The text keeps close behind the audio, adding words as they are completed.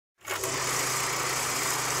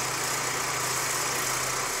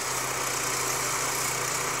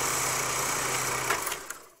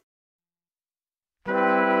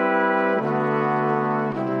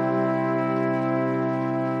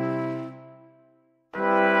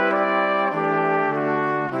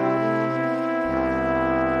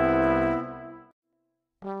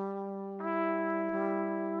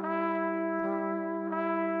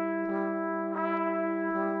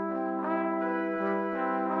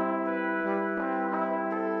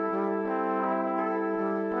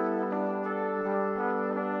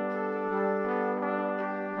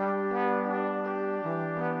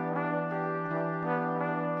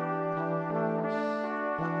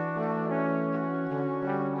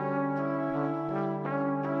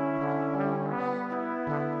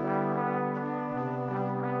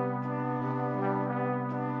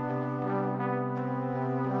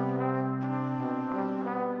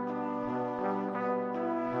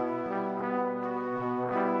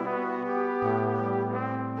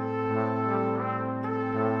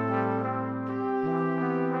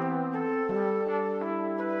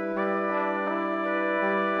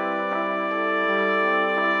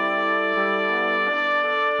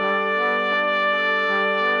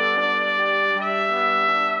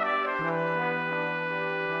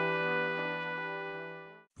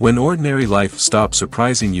When ordinary life stops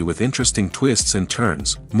surprising you with interesting twists and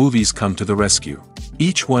turns, movies come to the rescue.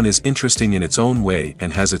 Each one is interesting in its own way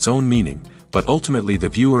and has its own meaning, but ultimately the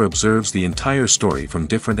viewer observes the entire story from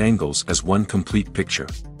different angles as one complete picture.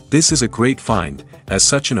 This is a great find, as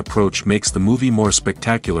such an approach makes the movie more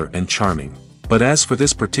spectacular and charming. But as for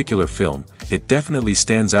this particular film, it definitely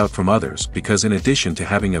stands out from others because in addition to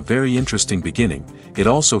having a very interesting beginning, it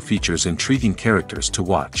also features intriguing characters to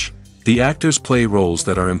watch. The actors play roles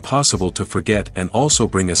that are impossible to forget and also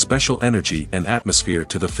bring a special energy and atmosphere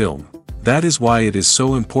to the film. That is why it is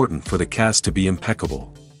so important for the cast to be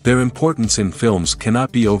impeccable. Their importance in films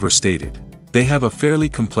cannot be overstated. They have a fairly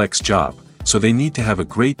complex job, so they need to have a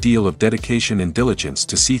great deal of dedication and diligence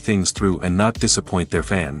to see things through and not disappoint their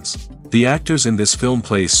fans. The actors in this film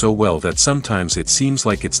play so well that sometimes it seems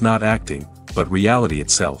like it's not acting, but reality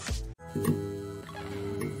itself.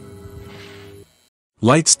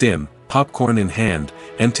 Lights dim, popcorn in hand,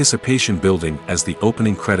 anticipation building as the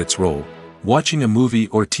opening credits roll. Watching a movie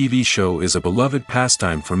or TV show is a beloved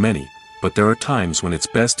pastime for many, but there are times when it's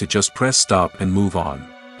best to just press stop and move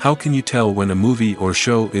on. How can you tell when a movie or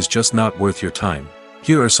show is just not worth your time?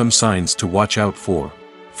 Here are some signs to watch out for.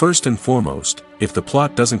 First and foremost, if the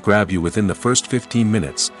plot doesn't grab you within the first 15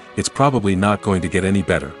 minutes, it's probably not going to get any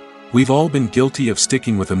better. We've all been guilty of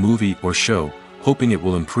sticking with a movie or show, hoping it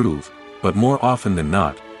will improve, but more often than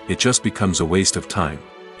not, it just becomes a waste of time.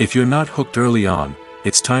 If you're not hooked early on,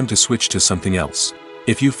 it's time to switch to something else.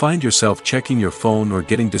 If you find yourself checking your phone or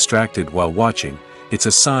getting distracted while watching, it's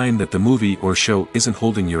a sign that the movie or show isn't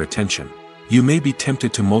holding your attention. You may be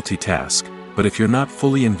tempted to multitask, but if you're not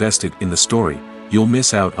fully invested in the story, you'll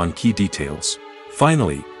miss out on key details.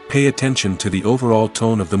 Finally, pay attention to the overall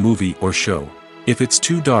tone of the movie or show. If it's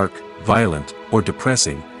too dark, violent, or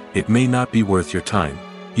depressing, it may not be worth your time.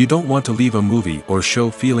 You don't want to leave a movie or show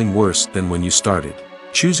feeling worse than when you started.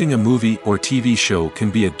 Choosing a movie or TV show can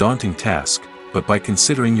be a daunting task, but by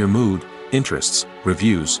considering your mood, interests,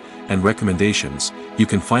 reviews, and recommendations, you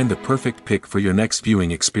can find the perfect pick for your next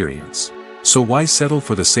viewing experience. So why settle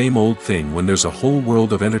for the same old thing when there's a whole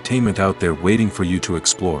world of entertainment out there waiting for you to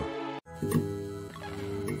explore?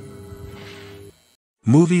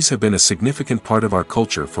 Movies have been a significant part of our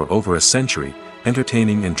culture for over a century,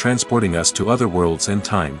 entertaining and transporting us to other worlds and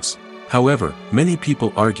times. However, many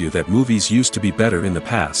people argue that movies used to be better in the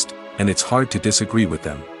past, and it's hard to disagree with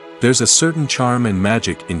them. There's a certain charm and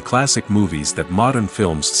magic in classic movies that modern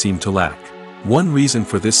films seem to lack. One reason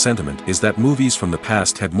for this sentiment is that movies from the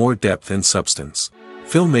past had more depth and substance.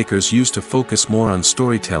 Filmmakers used to focus more on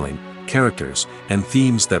storytelling, characters, and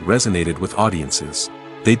themes that resonated with audiences.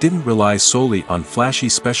 They didn't rely solely on flashy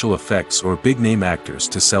special effects or big-name actors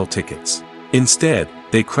to sell tickets. Instead,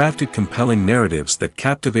 they crafted compelling narratives that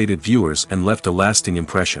captivated viewers and left a lasting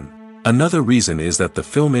impression. Another reason is that the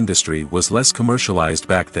film industry was less commercialized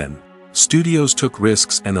back then. Studios took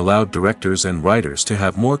risks and allowed directors and writers to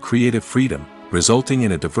have more creative freedom, resulting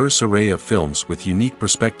in a diverse array of films with unique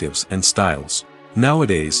perspectives and styles.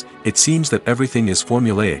 Nowadays, it seems that everything is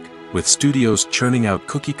formulaic, with studios churning out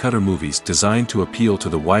cookie-cutter movies designed to appeal to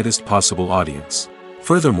the widest possible audience.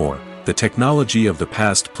 Furthermore, the technology of the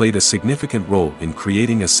past played a significant role in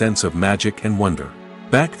creating a sense of magic and wonder.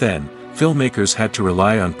 Back then, filmmakers had to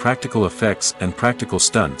rely on practical effects and practical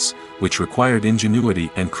stunts, which required ingenuity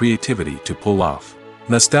and creativity to pull off.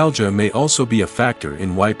 Nostalgia may also be a factor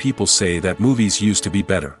in why people say that movies used to be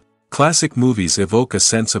better. Classic movies evoke a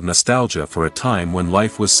sense of nostalgia for a time when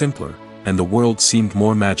life was simpler, and the world seemed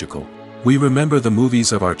more magical. We remember the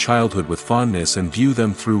movies of our childhood with fondness and view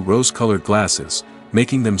them through rose-colored glasses,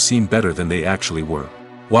 making them seem better than they actually were.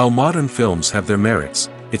 While modern films have their merits,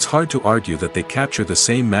 it's hard to argue that they capture the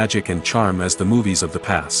same magic and charm as the movies of the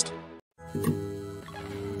past.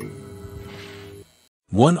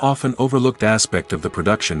 One often overlooked aspect of the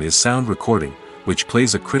production is sound recording, which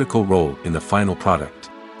plays a critical role in the final product.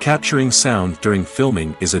 Capturing sound during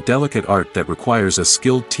filming is a delicate art that requires a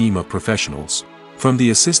skilled team of professionals. From the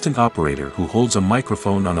assistant operator who holds a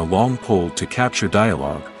microphone on a long pole to capture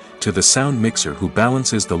dialogue, to the sound mixer who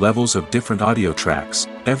balances the levels of different audio tracks,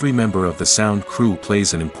 every member of the sound crew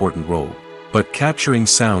plays an important role. But capturing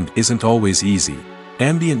sound isn't always easy.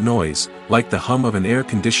 Ambient noise, like the hum of an air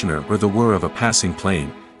conditioner or the whir of a passing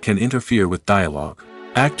plane, can interfere with dialogue.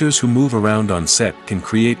 Actors who move around on set can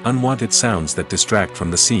create unwanted sounds that distract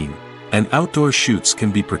from the scene. And outdoor shoots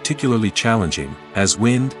can be particularly challenging, as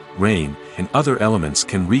wind, rain, and other elements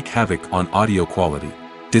can wreak havoc on audio quality.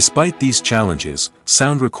 Despite these challenges,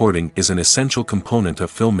 sound recording is an essential component of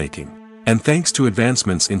filmmaking. And thanks to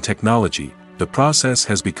advancements in technology, the process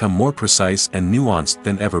has become more precise and nuanced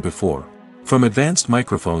than ever before. From advanced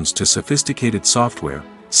microphones to sophisticated software,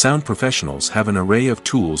 sound professionals have an array of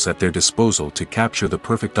tools at their disposal to capture the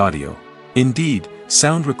perfect audio. Indeed,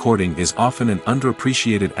 sound recording is often an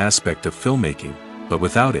underappreciated aspect of filmmaking, but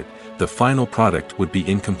without it, the final product would be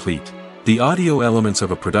incomplete. The audio elements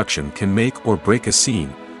of a production can make or break a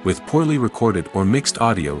scene, with poorly recorded or mixed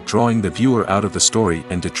audio drawing the viewer out of the story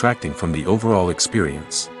and detracting from the overall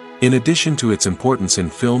experience. In addition to its importance in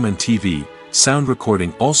film and TV, sound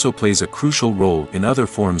recording also plays a crucial role in other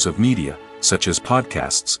forms of media, such as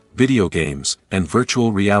podcasts, video games, and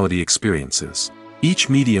virtual reality experiences. Each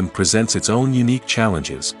medium presents its own unique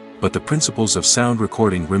challenges, but the principles of sound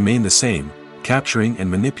recording remain the same, capturing and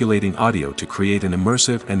manipulating audio to create an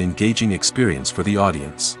immersive and engaging experience for the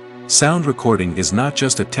audience. Sound recording is not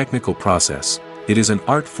just a technical process, it is an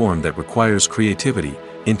art form that requires creativity,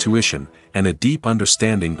 intuition, and a deep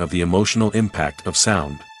understanding of the emotional impact of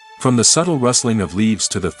sound. From the subtle rustling of leaves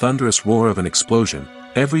to the thunderous roar of an explosion,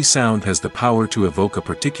 every sound has the power to evoke a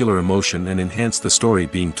particular emotion and enhance the story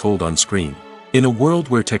being told on screen. In a world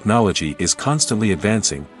where technology is constantly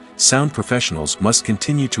advancing, sound professionals must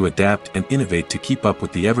continue to adapt and innovate to keep up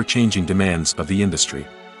with the ever-changing demands of the industry.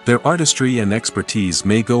 Their artistry and expertise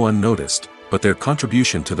may go unnoticed, but their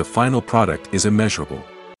contribution to the final product is immeasurable.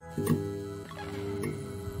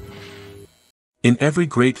 In every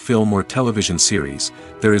great film or television series,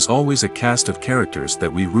 there is always a cast of characters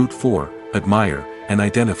that we root for, admire, and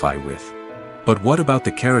identify with. But what about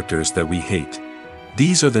the characters that we hate?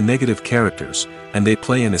 These are the negative characters, and they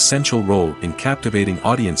play an essential role in captivating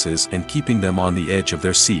audiences and keeping them on the edge of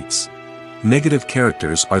their seats. Negative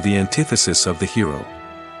characters are the antithesis of the hero.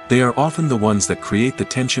 They are often the ones that create the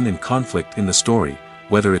tension and conflict in the story,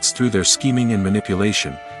 whether it's through their scheming and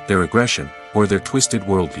manipulation, their aggression, or their twisted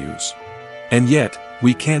worldviews. And yet,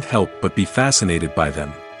 we can't help but be fascinated by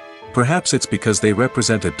them. Perhaps it's because they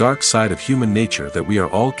represent a dark side of human nature that we are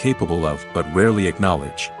all capable of but rarely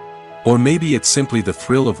acknowledge. Or maybe it's simply the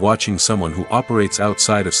thrill of watching someone who operates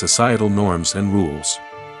outside of societal norms and rules.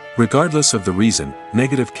 Regardless of the reason,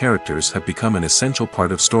 negative characters have become an essential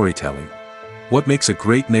part of storytelling. What makes a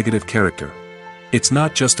great negative character? It's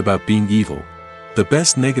not just about being evil. The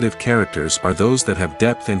best negative characters are those that have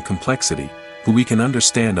depth and complexity, who we can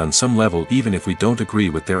understand on some level even if we don't agree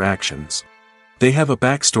with their actions. They have a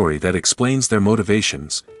backstory that explains their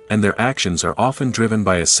motivations, and their actions are often driven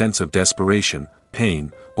by a sense of desperation,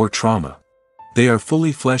 pain, or trauma. They are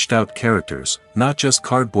fully fleshed out characters, not just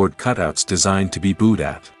cardboard cutouts designed to be booed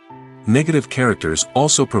at. Negative characters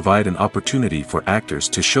also provide an opportunity for actors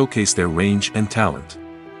to showcase their range and talent.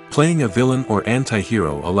 Playing a villain or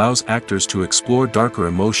anti-hero allows actors to explore darker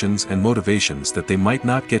emotions and motivations that they might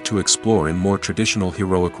not get to explore in more traditional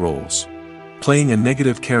heroic roles. Playing a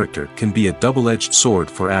negative character can be a double-edged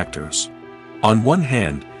sword for actors. On one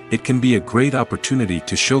hand, it can be a great opportunity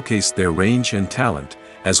to showcase their range and talent,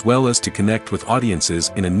 as well as to connect with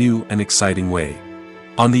audiences in a new and exciting way.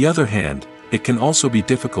 On the other hand, it can also be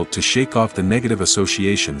difficult to shake off the negative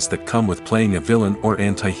associations that come with playing a villain or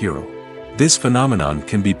anti-hero. This phenomenon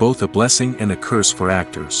can be both a blessing and a curse for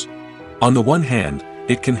actors. On the one hand,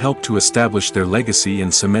 it can help to establish their legacy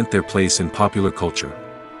and cement their place in popular culture.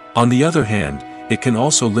 On the other hand, it can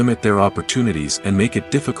also limit their opportunities and make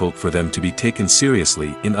it difficult for them to be taken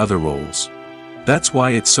seriously in other roles. That's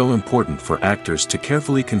why it's so important for actors to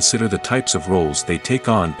carefully consider the types of roles they take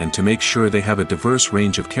on and to make sure they have a diverse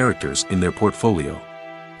range of characters in their portfolio.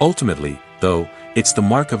 Ultimately, though, it's the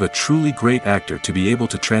mark of a truly great actor to be able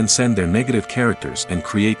to transcend their negative characters and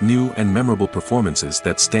create new and memorable performances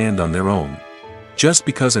that stand on their own. Just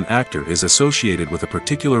because an actor is associated with a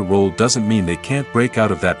particular role doesn't mean they can't break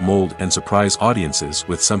out of that mold and surprise audiences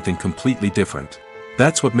with something completely different.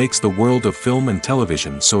 That's what makes the world of film and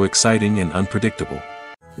television so exciting and unpredictable.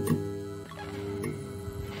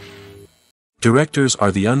 Directors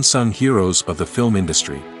are the unsung heroes of the film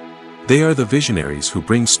industry. They are the visionaries who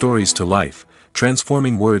bring stories to life,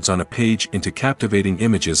 transforming words on a page into captivating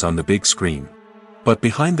images on the big screen. But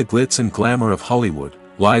behind the glitz and glamour of Hollywood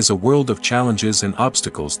lies a world of challenges and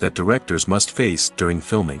obstacles that directors must face during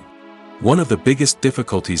filming. One of the biggest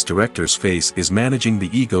difficulties directors face is managing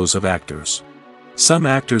the egos of actors. Some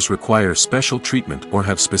actors require special treatment or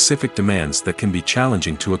have specific demands that can be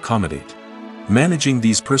challenging to accommodate. Managing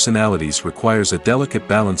these personalities requires a delicate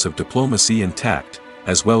balance of diplomacy and tact,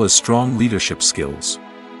 as well as strong leadership skills.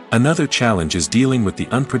 Another challenge is dealing with the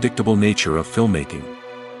unpredictable nature of filmmaking.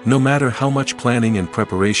 No matter how much planning and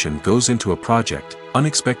preparation goes into a project,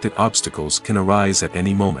 unexpected obstacles can arise at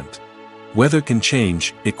any moment. Weather can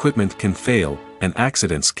change, equipment can fail, and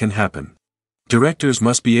accidents can happen. Directors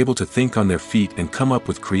must be able to think on their feet and come up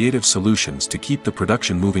with creative solutions to keep the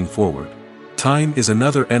production moving forward. Time is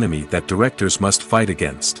another enemy that directors must fight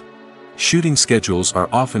against. Shooting schedules are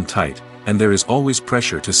often tight, and there is always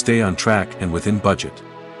pressure to stay on track and within budget.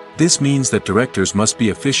 This means that directors must be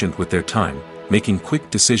efficient with their time, making quick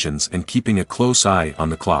decisions and keeping a close eye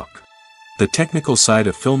on the clock. The technical side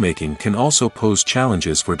of filmmaking can also pose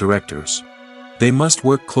challenges for directors. They must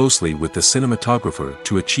work closely with the cinematographer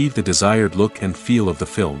to achieve the desired look and feel of the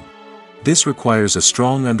film. This requires a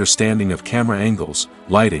strong understanding of camera angles,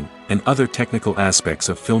 lighting, and other technical aspects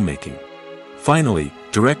of filmmaking. Finally,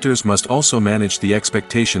 directors must also manage the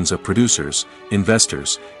expectations of producers,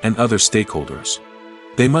 investors, and other stakeholders.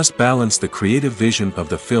 They must balance the creative vision of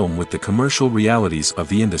the film with the commercial realities of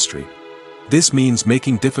the industry. This means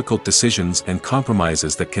making difficult decisions and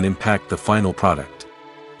compromises that can impact the final product.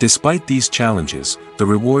 Despite these challenges, the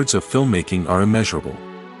rewards of filmmaking are immeasurable.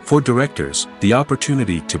 For directors, the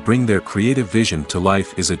opportunity to bring their creative vision to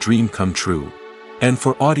life is a dream come true. And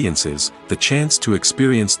for audiences, the chance to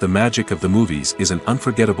experience the magic of the movies is an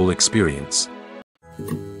unforgettable experience.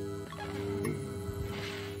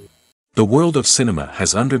 The world of cinema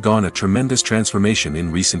has undergone a tremendous transformation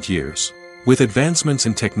in recent years. With advancements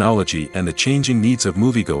in technology and the changing needs of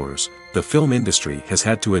moviegoers, the film industry has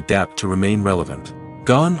had to adapt to remain relevant.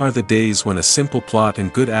 Gone are the days when a simple plot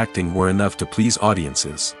and good acting were enough to please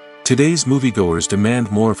audiences. Today's moviegoers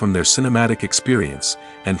demand more from their cinematic experience,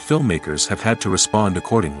 and filmmakers have had to respond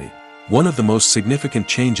accordingly. One of the most significant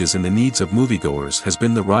changes in the needs of moviegoers has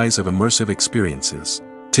been the rise of immersive experiences.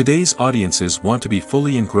 Today's audiences want to be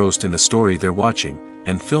fully engrossed in the story they're watching,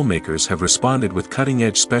 and filmmakers have responded with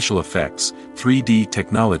cutting-edge special effects, 3D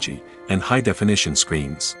technology, and high-definition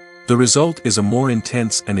screens. The result is a more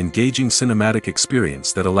intense and engaging cinematic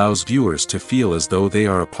experience that allows viewers to feel as though they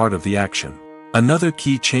are a part of the action. Another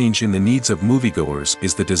key change in the needs of moviegoers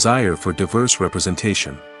is the desire for diverse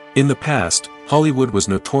representation. In the past, Hollywood was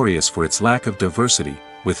notorious for its lack of diversity,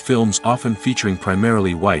 with films often featuring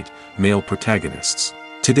primarily white, male protagonists.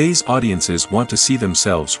 Today's audiences want to see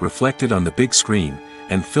themselves reflected on the big screen,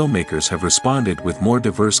 and filmmakers have responded with more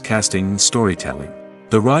diverse casting and storytelling.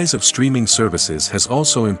 The rise of streaming services has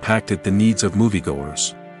also impacted the needs of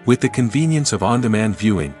moviegoers. With the convenience of on-demand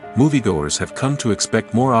viewing, moviegoers have come to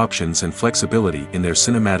expect more options and flexibility in their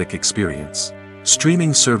cinematic experience.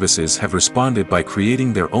 Streaming services have responded by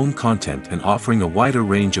creating their own content and offering a wider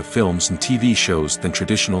range of films and TV shows than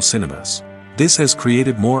traditional cinemas. This has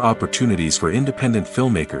created more opportunities for independent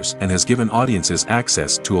filmmakers and has given audiences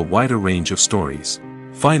access to a wider range of stories.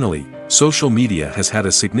 Finally, social media has had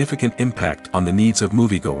a significant impact on the needs of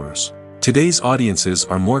moviegoers. Today's audiences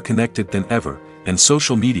are more connected than ever, and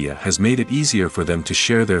social media has made it easier for them to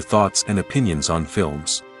share their thoughts and opinions on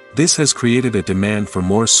films. This has created a demand for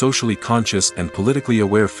more socially conscious and politically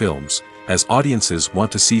aware films, as audiences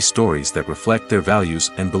want to see stories that reflect their values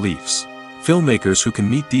and beliefs. Filmmakers who can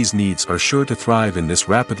meet these needs are sure to thrive in this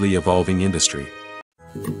rapidly evolving industry.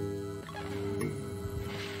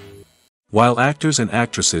 While actors and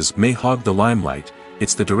actresses may hog the limelight,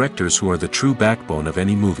 it's the directors who are the true backbone of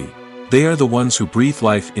any movie. They are the ones who breathe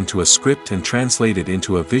life into a script and translate it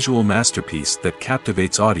into a visual masterpiece that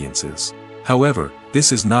captivates audiences. However,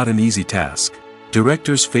 this is not an easy task.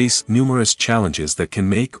 Directors face numerous challenges that can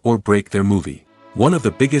make or break their movie. One of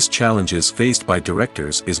the biggest challenges faced by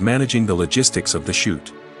directors is managing the logistics of the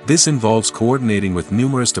shoot. This involves coordinating with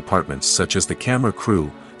numerous departments such as the camera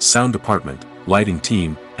crew, sound department, lighting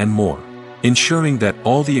team, and more. Ensuring that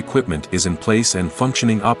all the equipment is in place and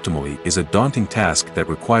functioning optimally is a daunting task that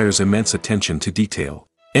requires immense attention to detail.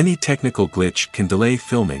 Any technical glitch can delay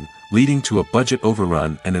filming, leading to a budget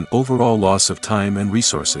overrun and an overall loss of time and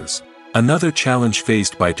resources. Another challenge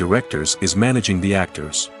faced by directors is managing the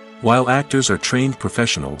actors. While actors are trained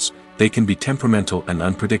professionals, they can be temperamental and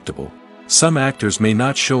unpredictable. Some actors may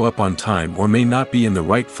not show up on time or may not be in the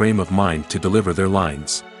right frame of mind to deliver their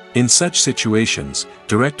lines. In such situations,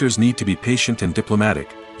 directors need to be patient and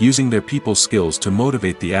diplomatic, using their people skills to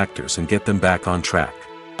motivate the actors and get them back on track.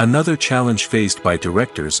 Another challenge faced by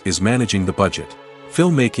directors is managing the budget.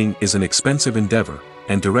 Filmmaking is an expensive endeavor,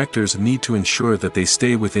 and directors need to ensure that they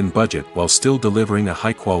stay within budget while still delivering a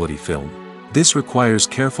high-quality film. This requires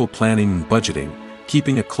careful planning and budgeting,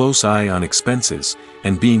 keeping a close eye on expenses,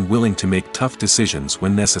 and being willing to make tough decisions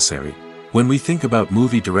when necessary. When we think about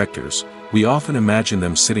movie directors, we often imagine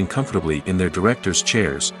them sitting comfortably in their director's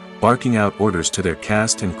chairs, barking out orders to their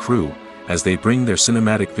cast and crew, as they bring their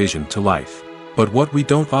cinematic vision to life. But what we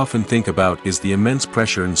don't often think about is the immense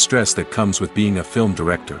pressure and stress that comes with being a film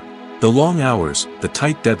director. The long hours, the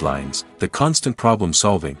tight deadlines, the constant problem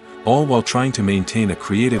solving, all while trying to maintain a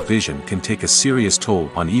creative vision can take a serious toll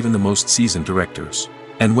on even the most seasoned directors.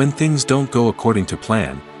 And when things don't go according to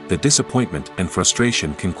plan, the disappointment and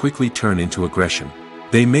frustration can quickly turn into aggression.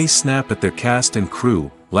 They may snap at their cast and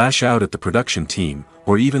crew, lash out at the production team,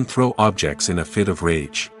 or even throw objects in a fit of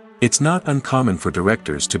rage. It's not uncommon for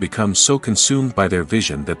directors to become so consumed by their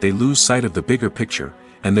vision that they lose sight of the bigger picture,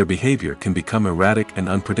 and their behavior can become erratic and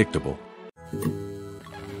unpredictable.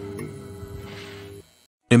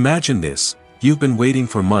 Imagine this: you've been waiting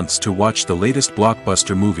for months to watch the latest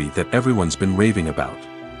blockbuster movie that everyone's been raving about.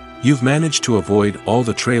 You've managed to avoid all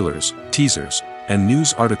the trailers, teasers, and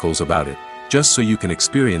news articles about it, just so you can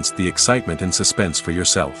experience the excitement and suspense for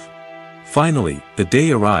yourself. Finally, the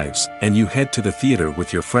day arrives, and you head to the theater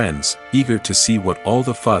with your friends, eager to see what all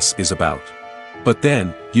the fuss is about. But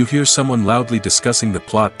then, you hear someone loudly discussing the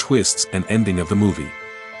plot twists and ending of the movie.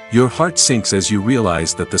 Your heart sinks as you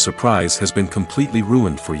realize that the surprise has been completely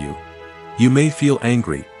ruined for you. You may feel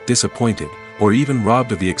angry, disappointed, or even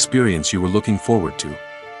robbed of the experience you were looking forward to.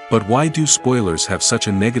 But why do spoilers have such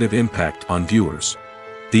a negative impact on viewers?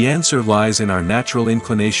 The answer lies in our natural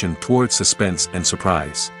inclination toward suspense and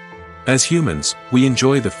surprise. As humans, we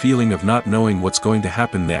enjoy the feeling of not knowing what's going to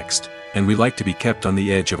happen next, and we like to be kept on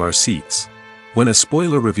the edge of our seats. When a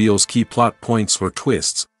spoiler reveals key plot points or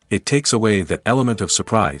twists, it takes away that element of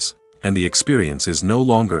surprise, and the experience is no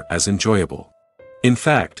longer as enjoyable. In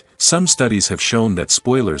fact, some studies have shown that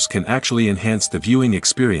spoilers can actually enhance the viewing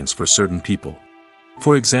experience for certain people.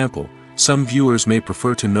 For example, some viewers may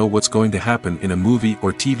prefer to know what's going to happen in a movie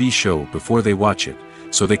or TV show before they watch it,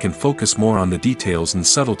 so they can focus more on the details and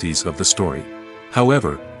subtleties of the story.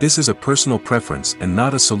 However, this is a personal preference and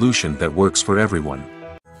not a solution that works for everyone.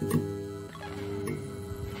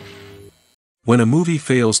 When a movie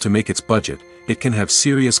fails to make its budget, it can have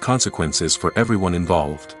serious consequences for everyone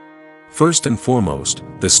involved. First and foremost,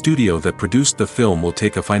 the studio that produced the film will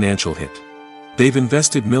take a financial hit. They've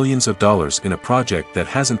invested millions of dollars in a project that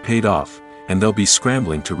hasn't paid off, and they'll be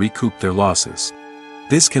scrambling to recoup their losses.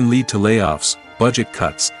 This can lead to layoffs, budget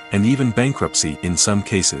cuts, and even bankruptcy in some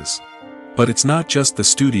cases. But it's not just the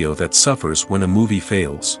studio that suffers when a movie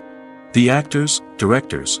fails. The actors,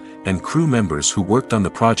 directors, and crew members who worked on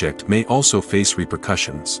the project may also face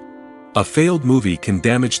repercussions. A failed movie can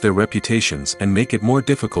damage their reputations and make it more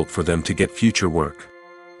difficult for them to get future work.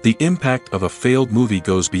 The impact of a failed movie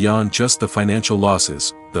goes beyond just the financial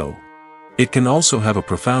losses, though. It can also have a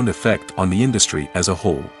profound effect on the industry as a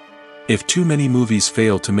whole. If too many movies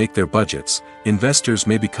fail to make their budgets, investors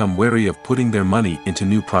may become wary of putting their money into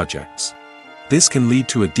new projects. This can lead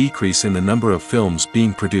to a decrease in the number of films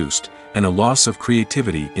being produced, and a loss of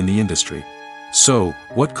creativity in the industry. So,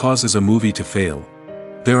 what causes a movie to fail?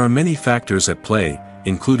 There are many factors at play,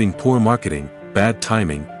 including poor marketing, bad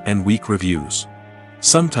timing, and weak reviews.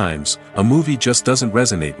 Sometimes, a movie just doesn't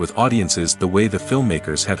resonate with audiences the way the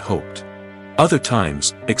filmmakers had hoped. Other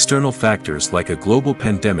times, external factors like a global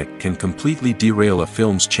pandemic can completely derail a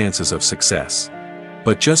film's chances of success.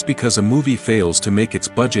 But just because a movie fails to make its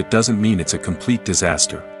budget doesn't mean it's a complete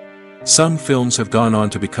disaster. Some films have gone on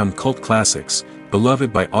to become cult classics,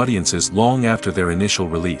 beloved by audiences long after their initial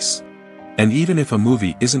release. And even if a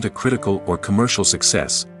movie isn't a critical or commercial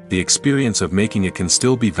success, the experience of making it can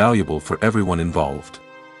still be valuable for everyone involved.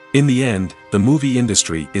 In the end, the movie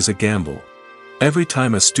industry is a gamble. Every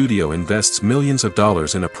time a studio invests millions of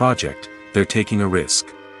dollars in a project, they're taking a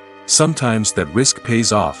risk. Sometimes that risk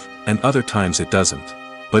pays off, and other times it doesn't.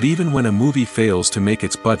 But even when a movie fails to make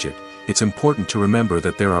its budget, it's important to remember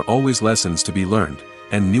that there are always lessons to be learned,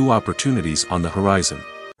 and new opportunities on the horizon.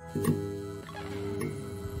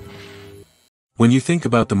 When you think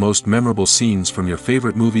about the most memorable scenes from your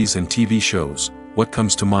favorite movies and TV shows, what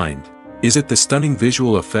comes to mind? Is it the stunning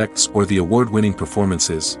visual effects or the award-winning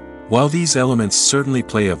performances? While these elements certainly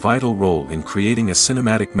play a vital role in creating a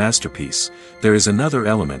cinematic masterpiece, there is another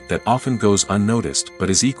element that often goes unnoticed but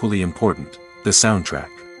is equally important: the soundtrack.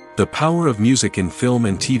 The power of music in film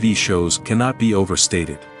and TV shows cannot be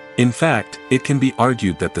overstated. In fact, it can be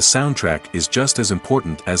argued that the soundtrack is just as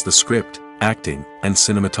important as the script, acting, and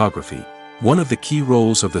cinematography. One of the key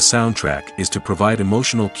roles of the soundtrack is to provide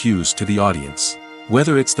emotional cues to the audience.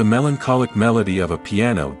 Whether it's the melancholic melody of a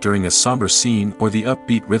piano during a somber scene or the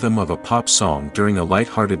upbeat rhythm of a pop song during a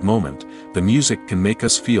light-hearted moment, the music can make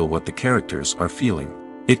us feel what the characters are feeling.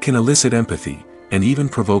 It can elicit empathy, and even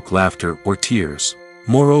provoke laughter or tears.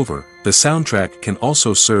 Moreover, the soundtrack can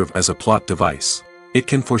also serve as a plot device. It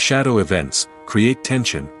can foreshadow events, create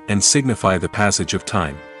tension, and signify the passage of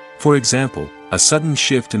time. For example, a sudden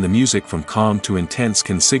shift in the music from calm to intense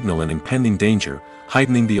can signal an impending danger,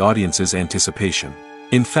 heightening the audience's anticipation.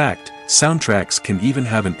 In fact, soundtracks can even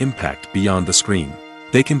have an impact beyond the screen.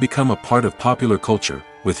 They can become a part of popular culture,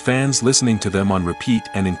 with fans listening to them on repeat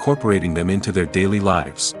and incorporating them into their daily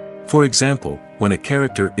lives. For example, when a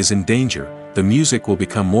character is in danger, the music will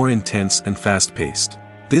become more intense and fast-paced.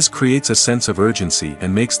 This creates a sense of urgency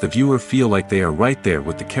and makes the viewer feel like they are right there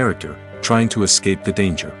with the character, trying to escape the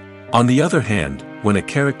danger. On the other hand, when a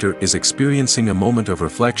character is experiencing a moment of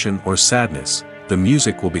reflection or sadness, the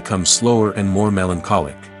music will become slower and more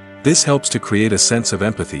melancholic. This helps to create a sense of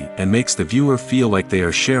empathy and makes the viewer feel like they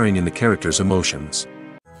are sharing in the character's emotions.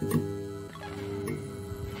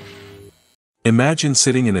 Imagine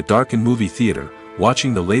sitting in a darkened movie theater,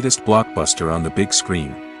 watching the latest blockbuster on the big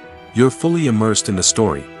screen. You're fully immersed in the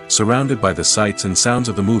story, surrounded by the sights and sounds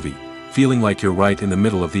of the movie, feeling like you're right in the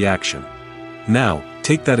middle of the action. Now,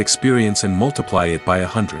 take that experience and multiply it by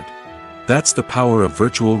 100. That's the power of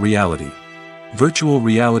virtual reality. Virtual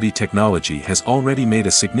reality technology has already made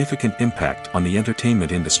a significant impact on the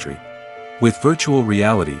entertainment industry. With virtual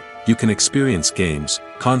reality, you can experience games,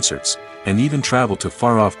 concerts, and even travel to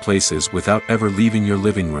far-off places without ever leaving your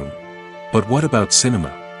living room. But what about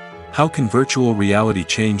cinema? How can virtual reality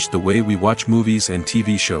change the way we watch movies and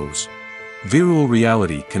TV shows? Virtual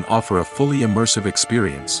reality can offer a fully immersive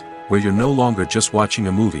experience, where you're no longer just watching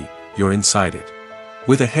a movie, you're inside it.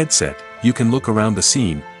 With a headset, you can look around the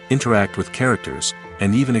scene, interact with characters,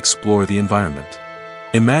 and even explore the environment.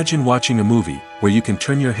 Imagine watching a movie, where you can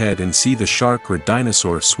turn your head and see the shark or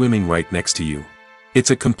dinosaur swimming right next to you. It's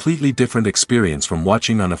a completely different experience from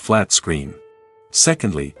watching on a flat screen.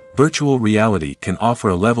 Secondly, virtual reality can offer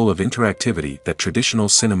a level of interactivity that traditional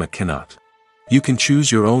cinema cannot. You can choose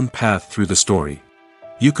your own path through the story.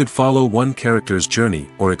 You could follow one character's journey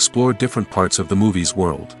or explore different parts of the movie's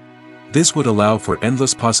world. This would allow for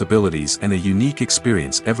endless possibilities and a unique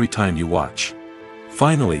experience every time you watch.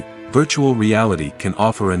 Finally, virtual reality can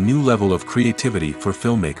offer a new level of creativity for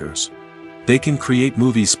filmmakers. They can create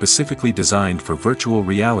movies specifically designed for virtual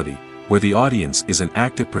reality, where the audience is an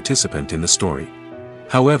active participant in the story.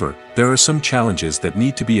 However, there are some challenges that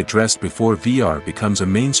need to be addressed before VR becomes a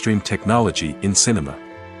mainstream technology in cinema.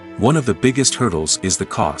 One of the biggest hurdles is the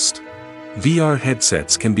cost. VR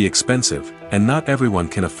headsets can be expensive, and not everyone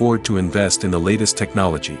can afford to invest in the latest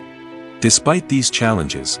technology. Despite these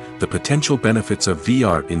challenges, the potential benefits of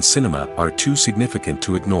VR in cinema are too significant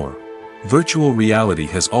to ignore. Virtual reality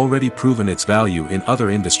has already proven its value in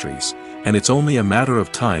other industries, and it's only a matter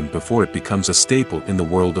of time before it becomes a staple in the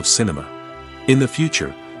world of cinema. In the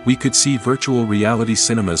future, we could see virtual reality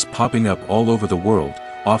cinemas popping up all over the world,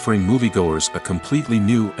 offering moviegoers a completely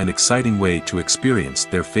new and exciting way to experience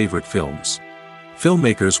their favorite films.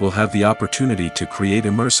 Filmmakers will have the opportunity to create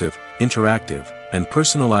immersive, interactive, and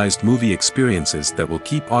personalized movie experiences that will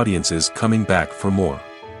keep audiences coming back for more.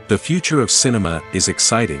 The future of cinema is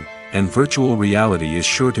exciting, and virtual reality is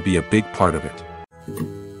sure to be a big part of it.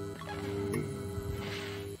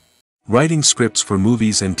 Writing scripts for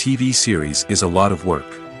movies and TV series is a lot of work.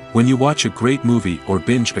 When you watch a great movie or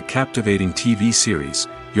binge a captivating TV series,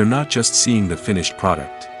 you're not just seeing the finished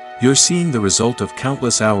product. You're seeing the result of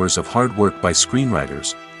countless hours of hard work by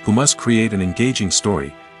screenwriters, who must create an engaging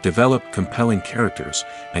story, develop compelling characters,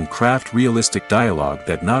 and craft realistic dialogue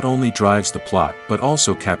that not only drives the plot but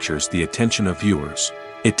also captures the attention of viewers.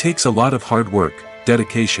 It takes a lot of hard work,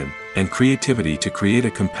 dedication, and creativity to create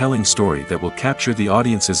a compelling story that will capture the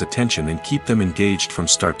audience's attention and keep them engaged from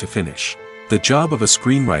start to finish. The job of a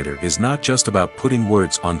screenwriter is not just about putting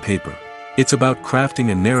words on paper. It's about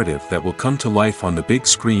crafting a narrative that will come to life on the big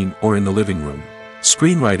screen or in the living room.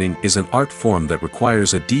 Screenwriting is an art form that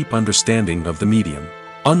requires a deep understanding of the medium.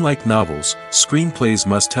 Unlike novels, screenplays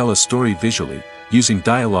must tell a story visually, using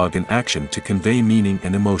dialogue and action to convey meaning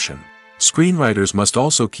and emotion. Screenwriters must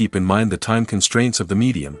also keep in mind the time constraints of the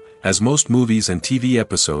medium, as most movies and TV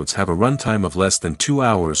episodes have a runtime of less than 2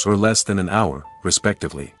 hours or less than an hour,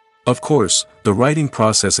 respectively. Of course, the writing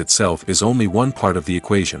process itself is only one part of the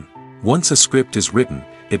equation. Once a script is written,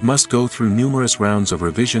 it must go through numerous rounds of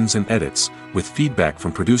revisions and edits, with feedback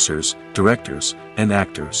from producers, directors, and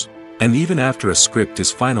actors. And even after a script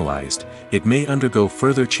is finalized, it may undergo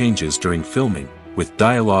further changes during filming, with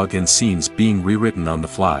dialogue and scenes being rewritten on the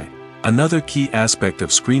fly. Another key aspect of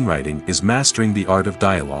screenwriting is mastering the art of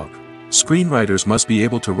dialogue. Screenwriters must be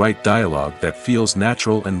able to write dialogue that feels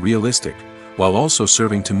natural and realistic, while also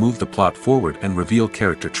serving to move the plot forward and reveal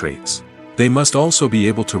character traits. They must also be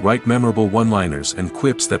able to write memorable one-liners and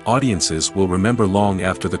quips that audiences will remember long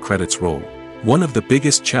after the credits roll. One of the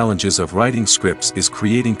biggest challenges of writing scripts is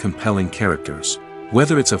creating compelling characters.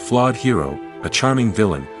 Whether it's a flawed hero, a charming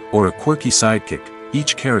villain, or a quirky sidekick,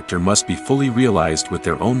 each character must be fully realized with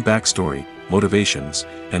their own backstory, motivations,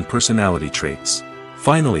 and personality traits.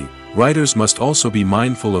 Finally, writers must also be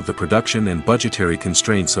mindful of the production and budgetary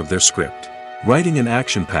constraints of their script. Writing an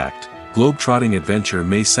action-packed, globe-trotting adventure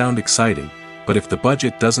may sound exciting, but if the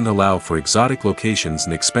budget doesn't allow for exotic locations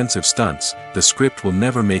and expensive stunts, the script will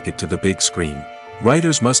never make it to the big screen.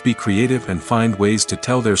 Writers must be creative and find ways to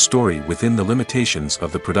tell their story within the limitations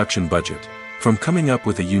of the production budget. From coming up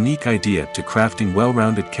with a unique idea to crafting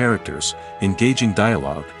well-rounded characters, engaging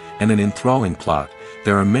dialogue, and an enthralling plot,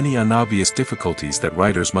 there are many unobvious difficulties that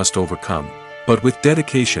writers must overcome. But with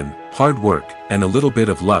dedication, hard work, and a little bit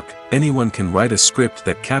of luck, anyone can write a script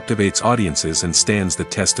that captivates audiences and stands the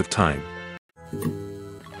test of time.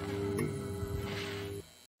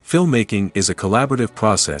 Filmmaking is a collaborative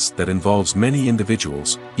process that involves many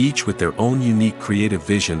individuals, each with their own unique creative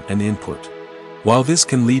vision and input. While this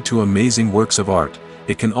can lead to amazing works of art,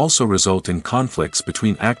 it can also result in conflicts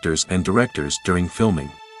between actors and directors during filming.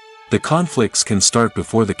 The conflicts can start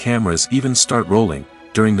before the cameras even start rolling,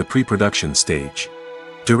 during the pre-production stage.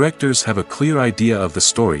 Directors have a clear idea of the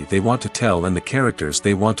story they want to tell and the characters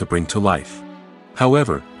they want to bring to life.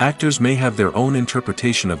 However, actors may have their own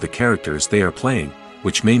interpretation of the characters they are playing,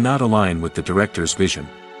 which may not align with the director's vision.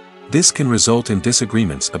 This can result in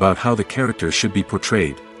disagreements about how the characters should be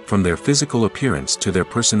portrayed, from their physical appearance to their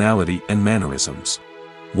personality and mannerisms.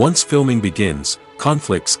 Once filming begins,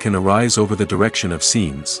 conflicts can arise over the direction of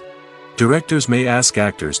scenes. Directors may ask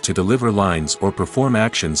actors to deliver lines or perform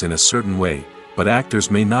actions in a certain way, but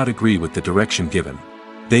actors may not agree with the direction given.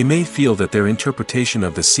 They may feel that their interpretation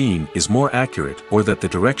of the scene is more accurate or that the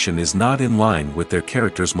direction is not in line with their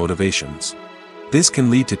character's motivations. This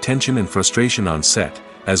can lead to tension and frustration on set,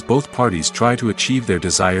 as both parties try to achieve their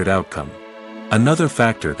desired outcome. Another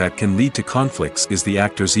factor that can lead to conflicts is the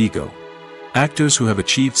actor's ego. Actors who have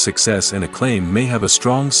achieved success and acclaim may have a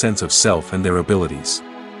strong sense of self and their abilities.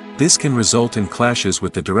 This can result in clashes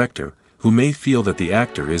with the director, who may feel that the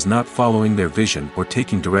actor is not following their vision or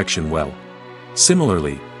taking direction well.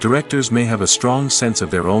 Similarly, directors may have a strong sense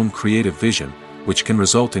of their own creative vision, which can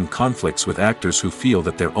result in conflicts with actors who feel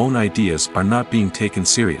that their own ideas are not being taken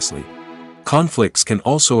seriously. Conflicts can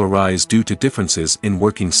also arise due to differences in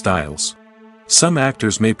working styles. Some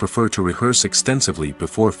actors may prefer to rehearse extensively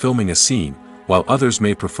before filming a scene, while others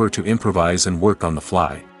may prefer to improvise and work on the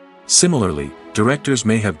fly. Similarly, directors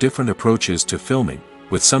may have different approaches to filming,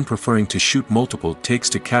 with some preferring to shoot multiple takes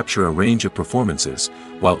to capture a range of performances,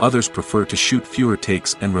 while others prefer to shoot fewer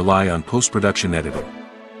takes and rely on post-production editing.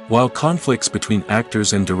 While conflicts between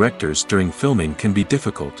actors and directors during filming can be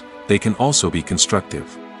difficult, they can also be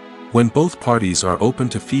constructive. When both parties are open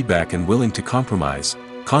to feedback and willing to compromise,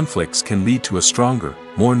 conflicts can lead to a stronger,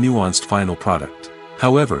 more nuanced final product.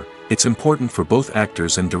 However, it's important for both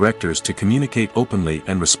actors and directors to communicate openly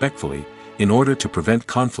and respectfully, in order to prevent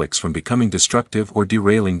conflicts from becoming destructive or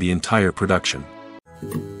derailing the entire production.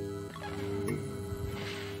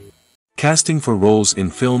 Casting for roles in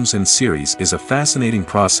films and series is a fascinating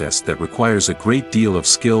process that requires a great deal of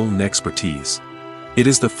skill and expertise. It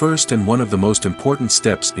is the first and one of the most important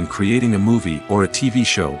steps in creating a movie or a TV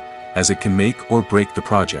show, as it can make or break the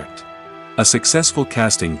project. A successful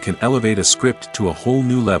casting can elevate a script to a whole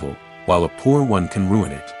new level, while a poor one can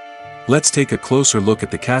ruin it. Let's take a closer look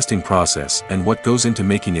at the casting process and what goes into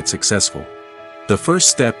making it successful. The first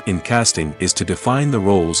step in casting is to define the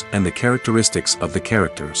roles and the characteristics of the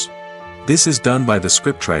characters. This is done by the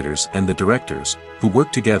scriptwriters and the directors, who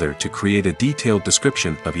work together to create a detailed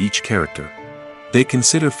description of each character. They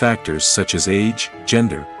consider factors such as age,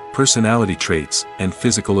 gender, personality traits, and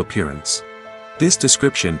physical appearance. This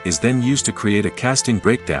description is then used to create a casting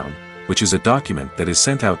breakdown, which is a document that is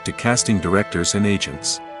sent out to casting directors and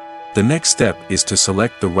agents. The next step is to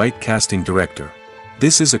select the right casting director.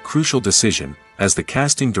 This is a crucial decision, as the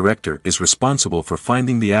casting director is responsible for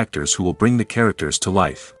finding the actors who will bring the characters to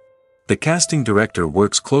life. The casting director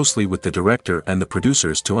works closely with the director and the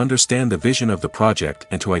producers to understand the vision of the project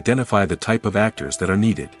and to identify the type of actors that are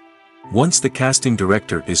needed. Once the casting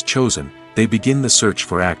director is chosen, they begin the search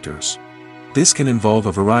for actors. This can involve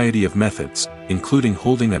a variety of methods, including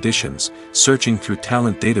holding auditions, searching through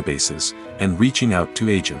talent databases, and reaching out to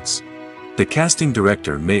agents. The casting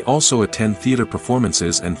director may also attend theater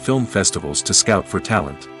performances and film festivals to scout for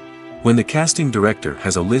talent. When the casting director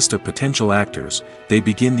has a list of potential actors, they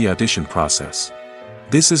begin the audition process.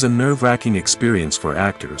 This is a nerve-wracking experience for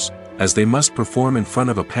actors, as they must perform in front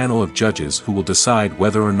of a panel of judges who will decide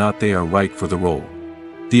whether or not they are right for the role.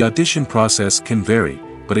 The audition process can vary,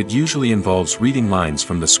 but it usually involves reading lines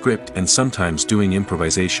from the script and sometimes doing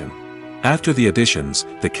improvisation. After the auditions,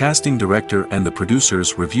 the casting director and the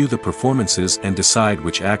producers review the performances and decide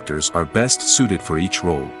which actors are best suited for each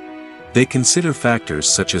role. They consider factors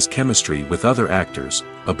such as chemistry with other actors,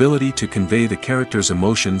 ability to convey the character's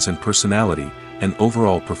emotions and personality, and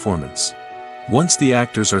overall performance. Once the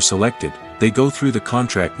actors are selected, they go through the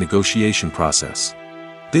contract negotiation process.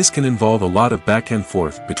 This can involve a lot of back and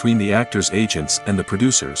forth between the actors' agents and the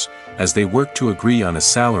producers, as they work to agree on a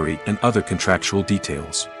salary and other contractual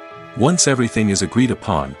details. Once everything is agreed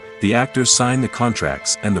upon, the actors sign the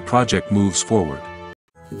contracts and the project moves forward.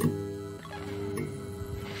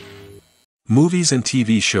 Movies and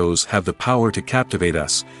TV shows have the power to captivate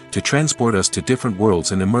us, to transport us to different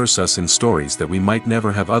worlds and immerse us in stories that we might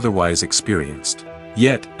never have otherwise experienced.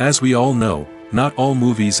 Yet, as we all know, not all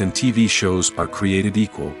movies and TV shows are created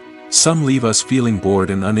equal. Some leave us feeling bored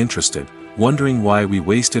and uninterested, wondering why we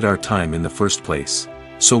wasted our time in the first place.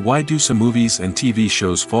 So why do some movies and TV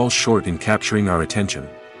shows fall short in capturing our attention?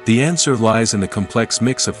 The answer lies in the complex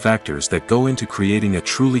mix of factors that go into creating a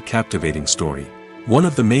truly captivating story. One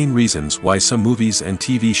of the main reasons why some movies and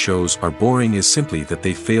TV shows are boring is simply that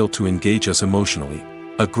they fail to engage us emotionally.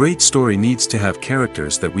 A great story needs to have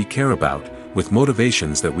characters that we care about, with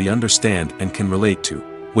motivations that we understand and can relate to.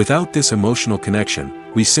 Without this emotional connection,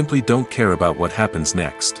 we simply don't care about what happens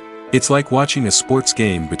next. It's like watching a sports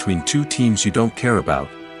game between two teams you don't care about.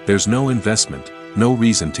 There's no investment, no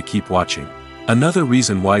reason to keep watching. Another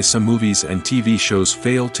reason why some movies and TV shows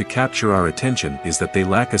fail to capture our attention is that they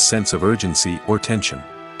lack a sense of urgency or tension.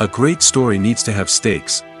 A great story needs to have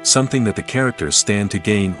stakes, something that the characters stand to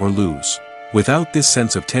gain or lose. Without this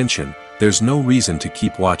sense of tension, there's no reason to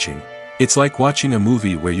keep watching. It's like watching a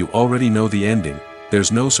movie where you already know the ending.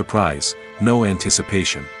 There's no surprise, no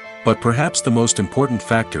anticipation. But perhaps the most important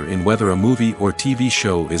factor in whether a movie or TV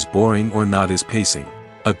show is boring or not is pacing.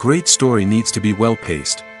 A great story needs to be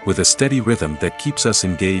well-paced, with a steady rhythm that keeps us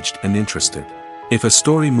engaged and interested. If a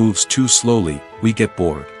story moves too slowly, we get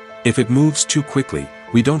bored. If it moves too quickly,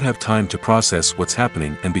 we don't have time to process what's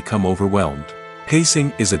happening and become overwhelmed.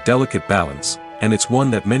 Pacing is a delicate balance, and it's one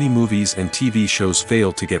that many movies and TV shows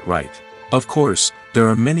fail to get right. Of course, there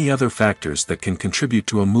are many other factors that can contribute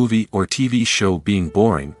to a movie or TV show being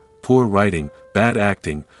boring: poor writing, bad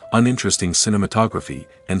acting, uninteresting cinematography,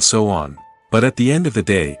 and so on. But at the end of the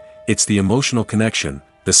day, it's the emotional connection,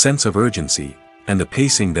 the sense of urgency, and the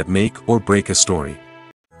pacing that make or break a story.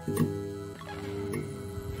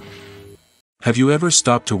 Have you ever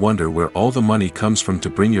stopped to wonder where all the money comes from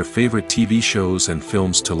to bring your favorite TV shows and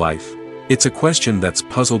films to life? It's a question that's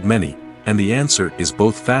puzzled many, and the answer is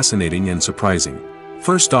both fascinating and surprising.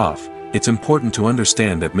 First off, it's important to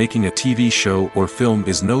understand that making a TV show or film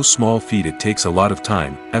is no small feat. It takes a lot of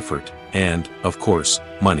time, effort, and, of course,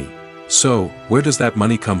 money. So, where does that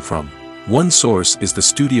money come from? One source is the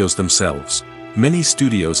studios themselves. Many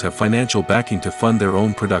studios have financial backing to fund their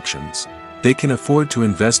own productions. They can afford to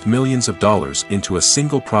invest millions of dollars into a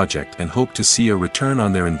single project and hope to see a return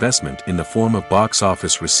on their investment in the form of box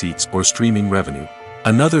office receipts or streaming revenue.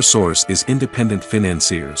 Another source is independent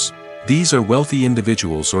financiers. These are wealthy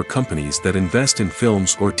individuals or companies that invest in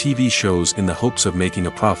films or TV shows in the hopes of making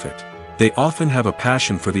a profit. They often have a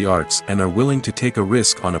passion for the arts and are willing to take a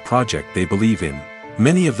risk on a project they believe in.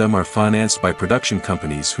 Many of them are financed by production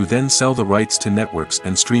companies who then sell the rights to networks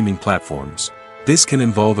and streaming platforms. This can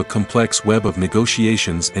involve a complex web of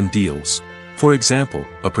negotiations and deals. For example,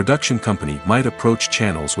 a production company might approach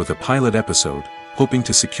channels with a pilot episode, hoping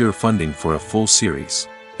to secure funding for a full series.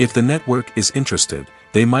 If the network is interested,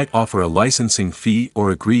 they might offer a licensing fee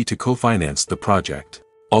or agree to co-finance the project.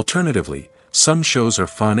 Alternatively, some shows are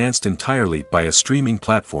financed entirely by a streaming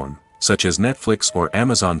platform, such as Netflix or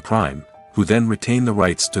Amazon Prime, who then retain the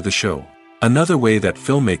rights to the show. Another way that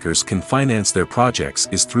filmmakers can finance their projects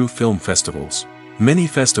is through film festivals. Many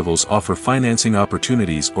festivals offer financing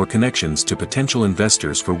opportunities or connections to potential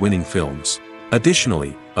investors for winning films.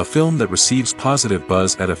 Additionally, a film that receives positive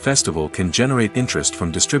buzz at a festival can generate interest from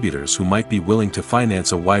distributors who might be willing to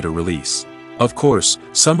finance a wider release. Of course,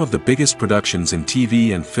 some of the biggest productions in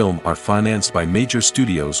TV and film are financed by major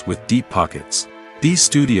studios with deep pockets. These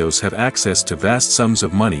studios have access to vast sums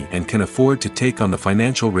of money and can afford to take on the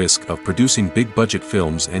financial risk of producing big-budget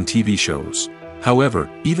films and TV shows. However,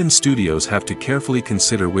 even studios have to carefully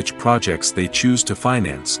consider which projects they choose to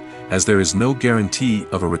finance, as there is no guarantee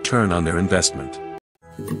of a return on their investment.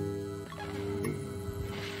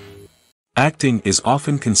 Acting is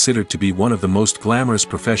often considered to be one of the most glamorous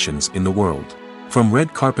professions in the world. From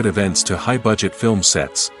red carpet events to high-budget film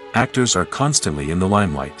sets, actors are constantly in the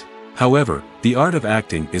limelight. However, the art of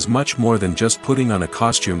acting is much more than just putting on a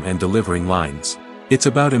costume and delivering lines. It's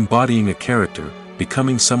about embodying a character,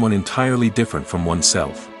 becoming someone entirely different from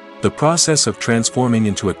oneself. The process of transforming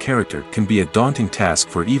into a character can be a daunting task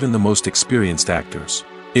for even the most experienced actors.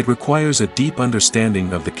 It requires a deep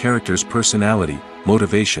understanding of the character's personality,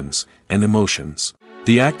 motivations, and emotions.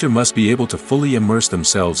 The actor must be able to fully immerse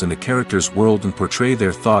themselves in the character's world and portray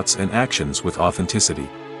their thoughts and actions with authenticity.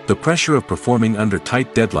 The pressure of performing under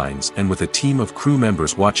tight deadlines and with a team of crew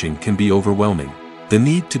members watching can be overwhelming. The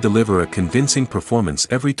need to deliver a convincing performance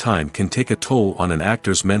every time can take a toll on an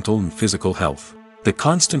actor's mental and physical health. The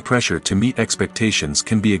constant pressure to meet expectations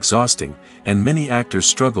can be exhausting, and many actors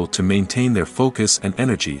struggle to maintain their focus and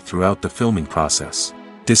energy throughout the filming process.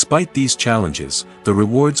 Despite these challenges, the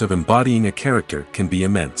rewards of embodying a character can be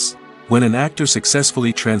immense. When an actor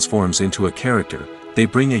successfully transforms into a character, they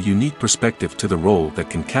bring a unique perspective to the role that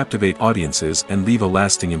can captivate audiences and leave a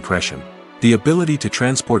lasting impression. The ability to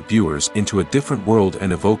transport viewers into a different world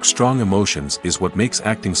and evoke strong emotions is what makes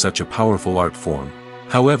acting such a powerful art form.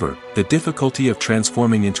 However, the difficulty of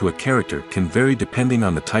transforming into a character can vary depending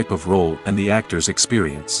on the type of role and the actor's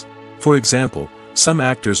experience. For example, some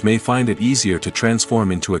actors may find it easier to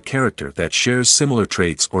transform into a character that shares similar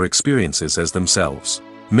traits or experiences as themselves.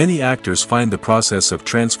 Many actors find the process of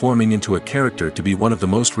transforming into a character to be one of the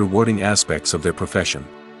most rewarding aspects of their profession.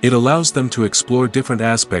 It allows them to explore different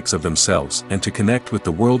aspects of themselves and to connect with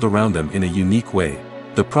the world around them in a unique way.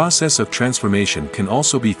 The process of transformation can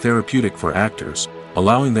also be therapeutic for actors,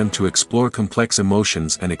 allowing them to explore complex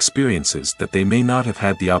emotions and experiences that they may not have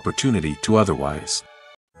had the opportunity to otherwise.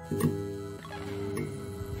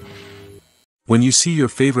 When you see your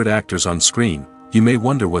favorite actors on screen, you may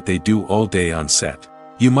wonder what they do all day on set.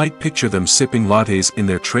 You might picture them sipping lattes in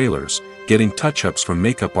their trailers, getting touch-ups from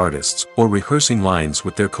makeup artists, or rehearsing lines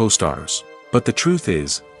with their co-stars. But the truth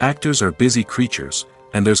is, actors are busy creatures,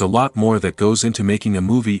 and there's a lot more that goes into making a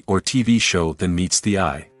movie or TV show than meets the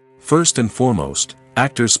eye. First and foremost,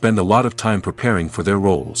 actors spend a lot of time preparing for their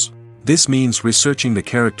roles. This means researching the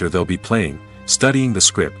character they'll be playing, studying the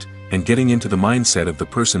script, and getting into the mindset of the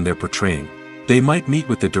person they're portraying. They might meet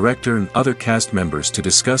with the director and other cast members to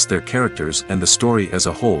discuss their characters and the story as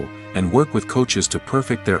a whole, and work with coaches to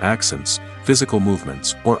perfect their accents, physical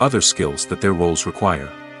movements, or other skills that their roles require.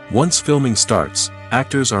 Once filming starts,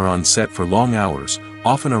 actors are on set for long hours,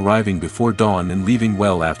 often arriving before dawn and leaving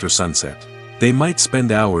well after sunset. They might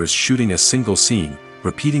spend hours shooting a single scene,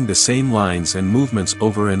 repeating the same lines and movements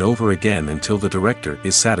over and over again until the director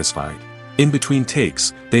is satisfied. In between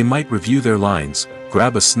takes, they might review their lines,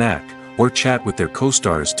 grab a snack, or chat with their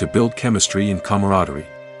co-stars to build chemistry and camaraderie.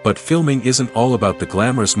 But filming isn't all about the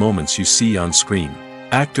glamorous moments you see on screen.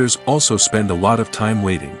 Actors also spend a lot of time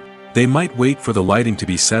waiting. They might wait for the lighting to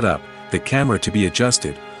be set up, the camera to be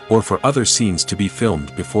adjusted, or for other scenes to be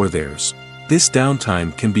filmed before theirs. This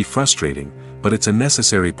downtime can be frustrating, but it's a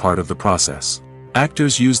necessary part of the process.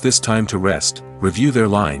 Actors use this time to rest, review their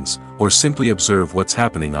lines, or simply observe what's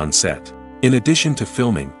happening on set. In addition to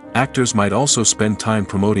filming, actors might also spend time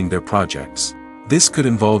promoting their projects. This could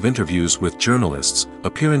involve interviews with journalists,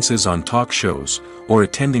 appearances on talk shows, or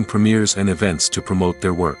attending premieres and events to promote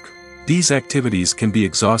their work. These activities can be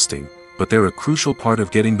exhausting, but they're a crucial part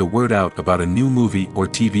of getting the word out about a new movie or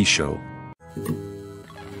TV show.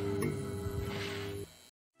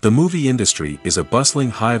 The movie industry is a bustling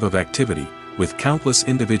hive of activity, with countless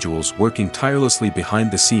individuals working tirelessly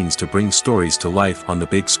behind the scenes to bring stories to life on the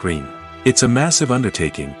big screen. It's a massive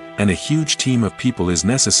undertaking, and a huge team of people is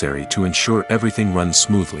necessary to ensure everything runs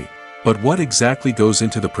smoothly. But what exactly goes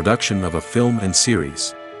into the production of a film and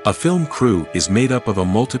series? A film crew is made up of a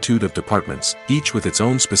multitude of departments, each with its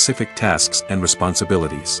own specific tasks and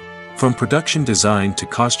responsibilities. From production design to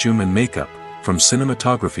costume and makeup, from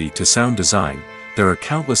cinematography to sound design, there are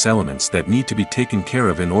countless elements that need to be taken care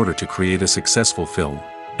of in order to create a successful film.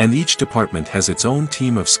 And each department has its own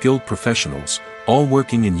team of skilled professionals, all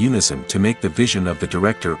working in unison to make the vision of the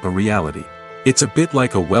director a reality. It's a bit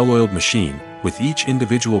like a well-oiled machine, with each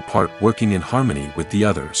individual part working in harmony with the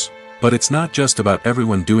others. But it's not just about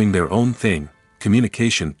everyone doing their own thing.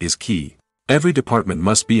 Communication is key. Every department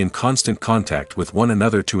must be in constant contact with one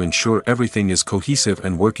another to ensure everything is cohesive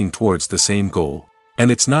and working towards the same goal. And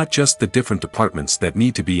it's not just the different departments that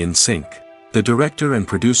need to be in sync. The director and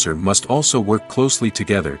producer must also work closely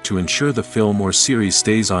together to ensure the film or series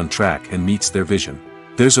stays on track and meets their vision.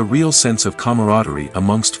 There's a real sense of camaraderie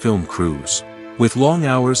amongst film crews. With long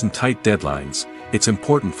hours and tight deadlines, it's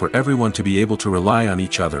important for everyone to be able to rely on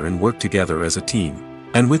each other and work together as a team.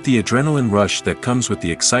 And with the adrenaline rush that comes with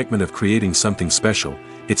the excitement of creating something special,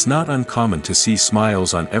 it's not uncommon to see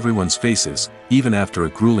smiles on everyone's faces, even after a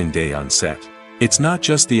grueling day on set. It's not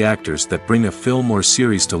just the actors that bring a film or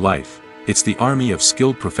series to life. It's the army of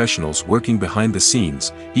skilled professionals working behind the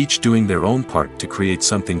scenes, each doing their own part to create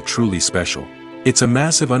something truly special. It's a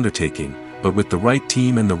massive undertaking, but with the right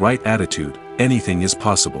team and the right attitude, anything is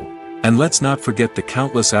possible. And let's not forget the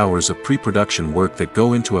countless hours of pre-production work that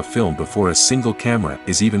go into a film before a single camera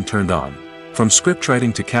is even turned on. From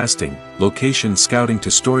scriptwriting to casting, location scouting to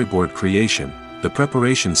storyboard creation, the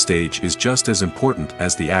preparation stage is just as important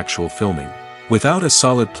as the actual filming. Without a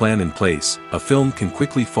solid plan in place, a film can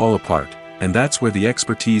quickly fall apart, and that's where the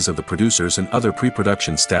expertise of the producers and other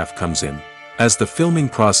pre-production staff comes in. As the filming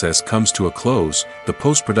process comes to a close, the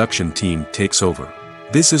post-production team takes over.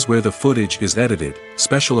 This is where the footage is edited,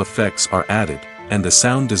 special effects are added, and the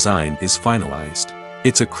sound design is finalized.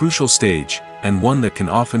 It's a crucial stage, and one that can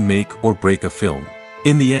often make or break a film.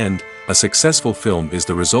 In the end, a successful film is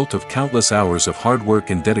the result of countless hours of hard work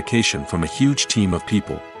and dedication from a huge team of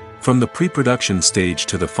people. From the pre-production stage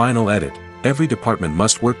to the final edit, every department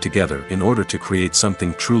must work together in order to create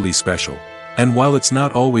something truly special. And while it's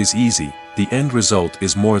not always easy, the end result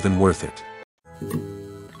is more than worth it.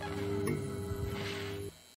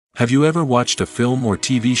 Have you ever watched a film or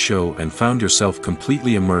TV show and found yourself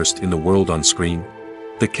completely immersed in the world on screen?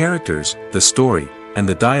 The characters, the story, and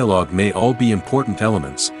the dialogue may all be important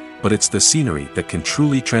elements, but it's the scenery that can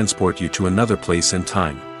truly transport you to another place and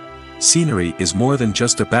time. Scenery is more than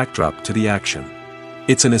just a backdrop to the action.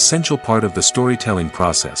 It's an essential part of the storytelling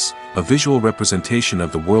process, a visual representation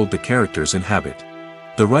of the world the characters inhabit.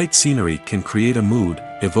 The right scenery can create a mood,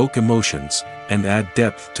 evoke emotions, and add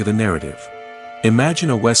depth to the narrative. Imagine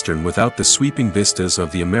a Western without the sweeping vistas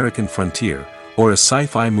of the American frontier, or a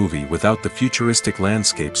sci-fi movie without the futuristic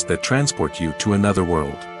landscapes that transport you to another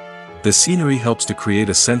world. The scenery helps to create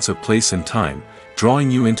a sense of place and time, drawing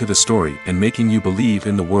you into the story and making you believe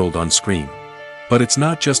in the world on screen. But it's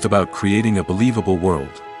not just about creating a believable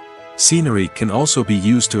world. Scenery can also be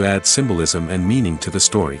used to add symbolism and meaning to the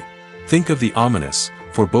story. Think of the ominous,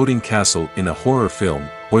 foreboding castle in a horror film,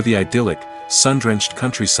 or the idyllic, sun-drenched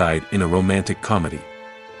countryside in a romantic comedy.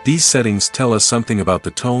 These settings tell us something about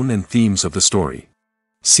the tone and themes of the story.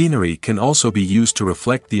 Scenery can also be used to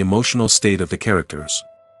reflect the emotional state of the characters.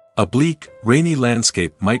 A bleak, rainy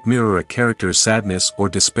landscape might mirror a character's sadness or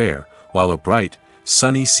despair, while a bright,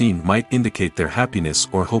 sunny scene might indicate their happiness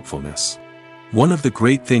or hopefulness. One of the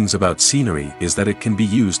great things about scenery is that it can be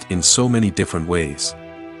used in so many different ways.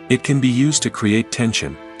 It can be used to create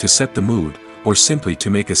tension, to set the mood, or simply to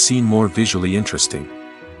make a scene more visually interesting.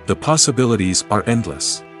 The possibilities are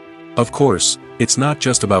endless. Of course, it's not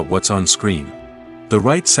just about what's on screen. The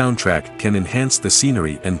right soundtrack can enhance the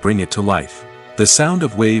scenery and bring it to life. The sound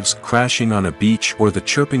of waves crashing on a beach or the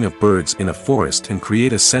chirping of birds in a forest can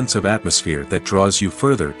create a sense of atmosphere that draws you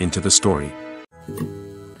further into the story.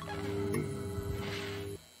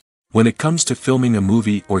 When it comes to filming a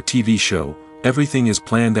movie or TV show, everything is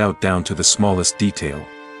planned out down to the smallest detail.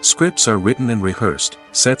 Scripts are written and rehearsed,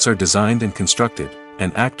 sets are designed and constructed,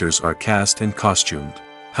 and actors are cast and costumed.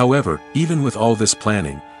 However, even with all this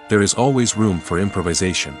planning, there is always room for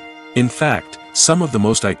improvisation. In fact, some of the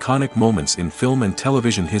most iconic moments in film and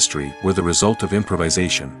television history were the result of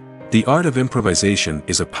improvisation. The art of improvisation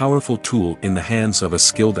is a powerful tool in the hands of a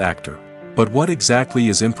skilled actor. But what exactly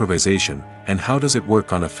is improvisation, and how does it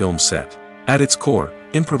work on a film set? At its core,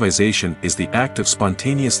 improvisation is the act of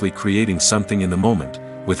spontaneously creating something in the moment,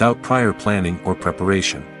 without prior planning or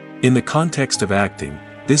preparation. In the context of acting,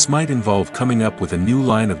 this might involve coming up with a new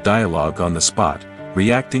line of dialogue on the spot,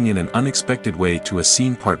 reacting in an unexpected way to a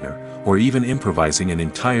scene partner, or even improvising an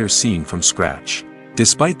entire scene from scratch.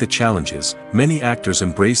 Despite the challenges, many actors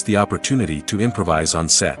embrace the opportunity to improvise on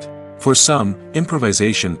set. For some,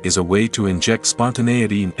 improvisation is a way to inject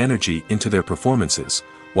spontaneity and energy into their performances,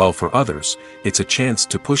 while for others, it's a chance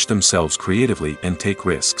to push themselves creatively and take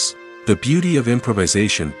risks. The beauty of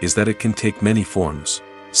improvisation is that it can take many forms.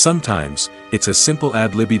 Sometimes, it's a simple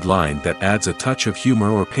ad-libbed line that adds a touch of humor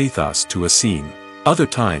or pathos to a scene. Other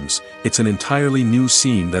times, it's an entirely new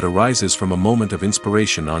scene that arises from a moment of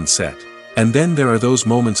inspiration on set. And then there are those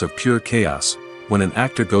moments of pure chaos, when an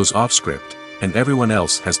actor goes off script, and everyone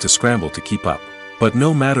else has to scramble to keep up. But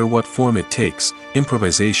no matter what form it takes,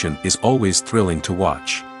 improvisation is always thrilling to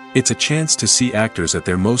watch. It's a chance to see actors at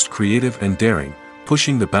their most creative and daring,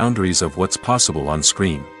 pushing the boundaries of what's possible on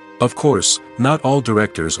screen. Of course, not all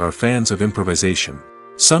directors are fans of improvisation.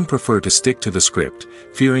 Some prefer to stick to the script,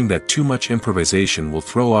 fearing that too much improvisation will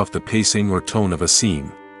throw off the pacing or tone of a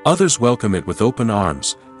scene. Others welcome it with open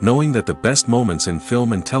arms, knowing that the best moments in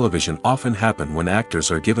film and television often happen when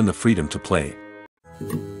actors are given the freedom to play.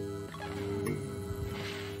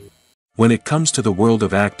 When it comes to the world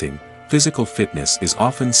of acting, physical fitness is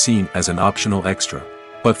often seen as an optional extra.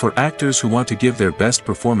 But for actors who want to give their best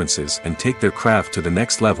performances and take their craft to the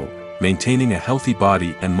next level, maintaining a healthy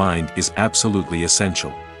body and mind is absolutely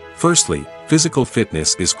essential. Firstly, Physical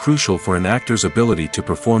fitness is crucial for an actor's ability to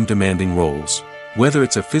perform demanding roles. Whether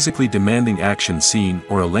it's a physically demanding action scene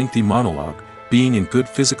or a lengthy monologue, being in good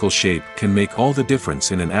physical shape can make all the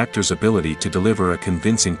difference in an actor's ability to deliver a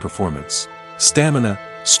convincing performance. Stamina,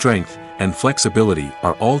 strength, and flexibility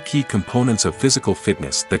are all key components of physical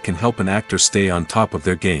fitness that can help an actor stay on top of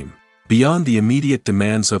their game. Beyond the immediate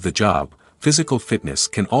demands of the job, physical fitness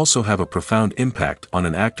can also have a profound impact on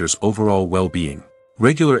an actor's overall well-being.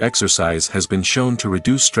 Regular exercise has been shown to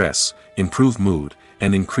reduce stress, improve mood,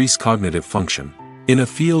 and increase cognitive function. In a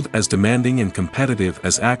field as demanding and competitive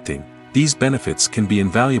as acting, these benefits can be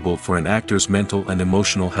invaluable for an actor's mental and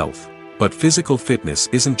emotional health. But physical fitness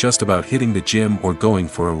isn't just about hitting the gym or going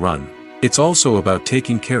for a run. It's also about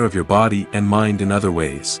taking care of your body and mind in other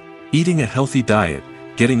ways. Eating a healthy diet,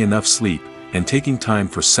 getting enough sleep, and taking time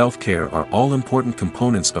for self-care are all important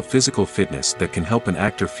components of physical fitness that can help an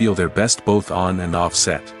actor feel their best both on and off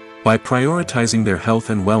set. By prioritizing their health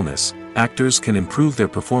and wellness, actors can improve their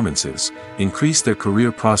performances, increase their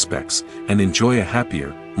career prospects, and enjoy a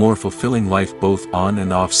happier, more fulfilling life both on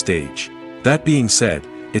and off stage. That being said,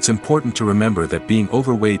 it's important to remember that being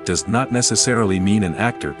overweight does not necessarily mean an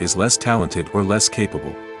actor is less talented or less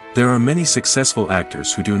capable. There are many successful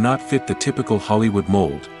actors who do not fit the typical Hollywood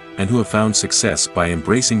mold, and who have found success by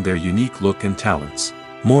embracing their unique look and talents.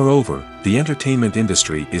 Moreover, the entertainment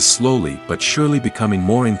industry is slowly but surely becoming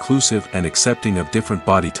more inclusive and accepting of different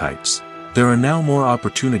body types. There are now more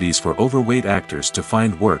opportunities for overweight actors to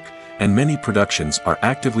find work, and many productions are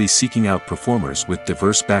actively seeking out performers with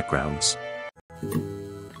diverse backgrounds.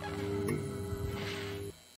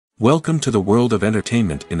 Welcome to the world of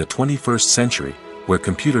entertainment in the 21st century, where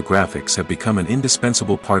computer graphics have become an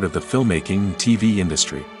indispensable part of the filmmaking and TV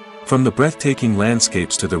industry. From the breathtaking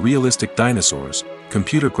landscapes to the realistic dinosaurs,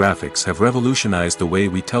 computer graphics have revolutionized the way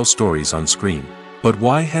we tell stories on screen. But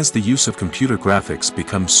why has the use of computer graphics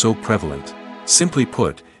become so prevalent? Simply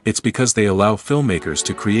put, it's because they allow filmmakers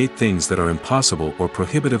to create things that are impossible or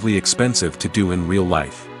prohibitively expensive to do in real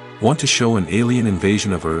life. Want to show an alien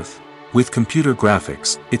invasion of Earth? With computer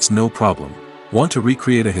graphics, it's no problem. Want to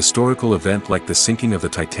recreate a historical event like the sinking of the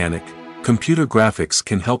Titanic? Computer graphics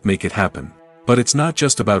can help make it happen. But it's not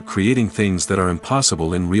just about creating things that are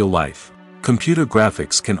impossible in real life. Computer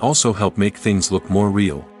graphics can also help make things look more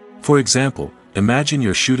real. For example, imagine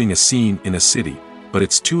you're shooting a scene in a city, but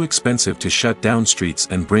it's too expensive to shut down streets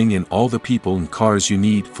and bring in all the people and cars you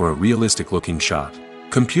need for a realistic-looking shot.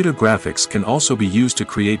 Computer graphics can also be used to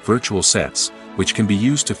create virtual sets, which can be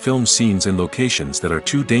used to film scenes in locations that are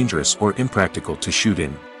too dangerous or impractical to shoot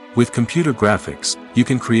in. With computer graphics, you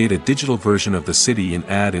can create a digital version of the city and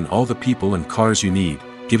add in all the people and cars you need,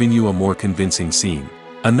 giving you a more convincing scene.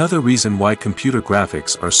 Another reason why computer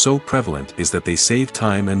graphics are so prevalent is that they save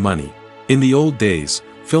time and money. In the old days,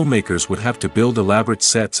 filmmakers would have to build elaborate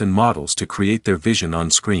sets and models to create their vision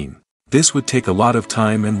on screen. This would take a lot of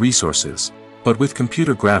time and resources. But with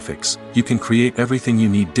computer graphics, you can create everything you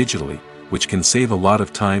need digitally, which can save a lot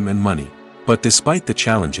of time and money. But despite the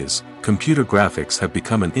challenges, computer graphics have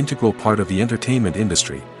become an integral part of the entertainment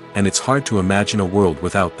industry, and it's hard to imagine a world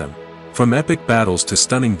without them. From epic battles to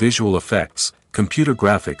stunning visual effects, computer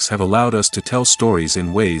graphics have allowed us to tell stories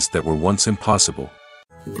in ways that were once impossible.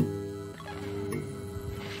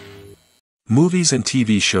 Movies and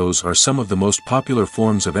TV shows are some of the most popular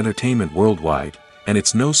forms of entertainment worldwide, and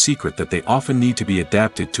it's no secret that they often need to be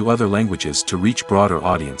adapted to other languages to reach broader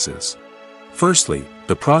audiences. Firstly,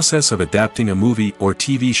 the process of adapting a movie or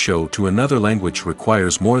TV show to another language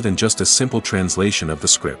requires more than just a simple translation of the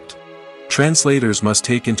script. Translators must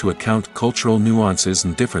take into account cultural nuances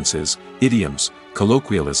and differences, idioms,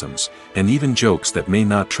 colloquialisms, and even jokes that may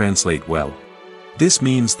not translate well. This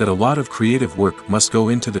means that a lot of creative work must go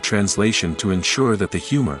into the translation to ensure that the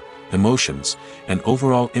humor, emotions, and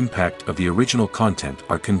overall impact of the original content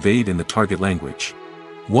are conveyed in the target language.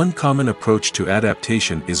 One common approach to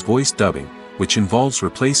adaptation is voice dubbing, which involves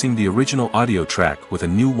replacing the original audio track with a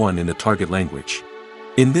new one in the target language.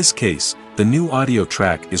 In this case, the new audio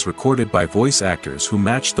track is recorded by voice actors who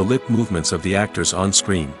match the lip movements of the actors on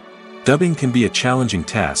screen. Dubbing can be a challenging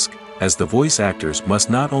task, as the voice actors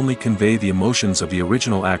must not only convey the emotions of the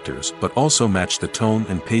original actors but also match the tone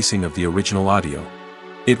and pacing of the original audio.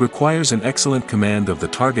 It requires an excellent command of the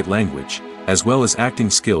target language, as well as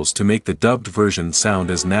acting skills to make the dubbed version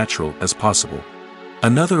sound as natural as possible.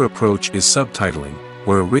 Another approach is subtitling,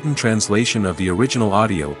 where a written translation of the original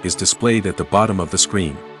audio is displayed at the bottom of the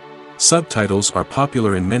screen. Subtitles are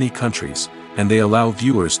popular in many countries, and they allow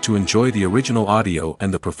viewers to enjoy the original audio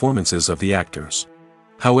and the performances of the actors.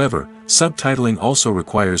 However, subtitling also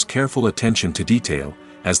requires careful attention to detail,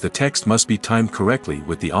 as the text must be timed correctly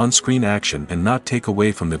with the on-screen action and not take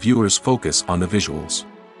away from the viewer's focus on the visuals.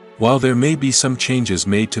 While there may be some changes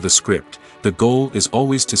made to the script, the goal is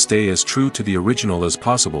always to stay as true to the original as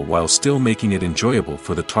possible while still making it enjoyable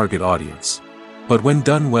for the target audience. But when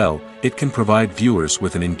done well, it can provide viewers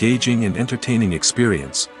with an engaging and entertaining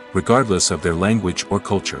experience, regardless of their language or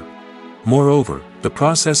culture. Moreover, the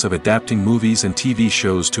process of adapting movies and TV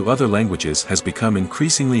shows to other languages has become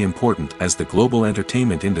increasingly important as the global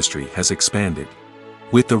entertainment industry has expanded.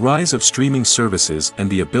 With the rise of streaming services and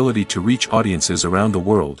the ability to reach audiences around the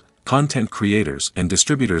world, content creators and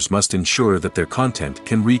distributors must ensure that their content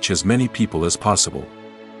can reach as many people as possible.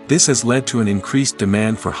 This has led to an increased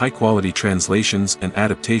demand for high-quality translations and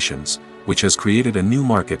adaptations, which has created a new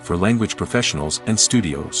market for language professionals and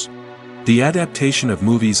studios. The adaptation of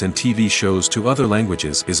movies and TV shows to other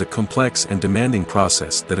languages is a complex and demanding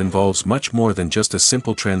process that involves much more than just a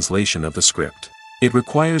simple translation of the script. It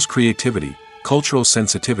requires creativity, cultural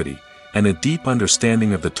sensitivity, and a deep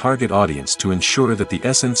understanding of the target audience to ensure that the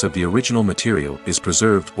essence of the original material is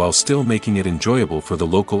preserved while still making it enjoyable for the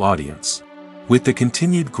local audience. With the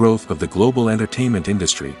continued growth of the global entertainment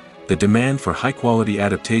industry, the demand for high-quality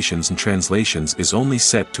adaptations and translations is only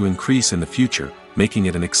set to increase in the future, making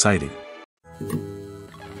it exciting.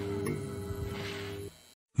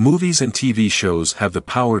 Movies and TV shows have the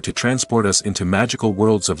power to transport us into magical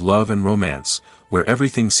worlds of love and romance, where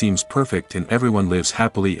everything seems perfect and everyone lives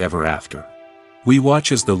happily ever after. We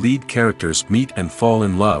watch as the lead characters meet and fall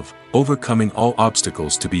in love, overcoming all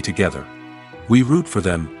obstacles to be together. We root for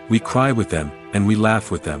them, we cry with them, and we laugh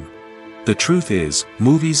with them. The truth is,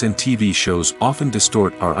 movies and TV shows often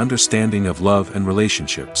distort our understanding of love and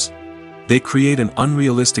relationships. They create an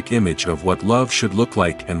unrealistic image of what love should look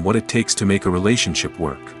like and what it takes to make a relationship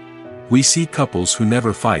work. We see couples who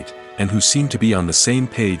never fight, and who seem to be on the same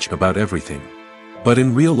page about everything. But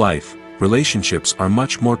in real life, relationships are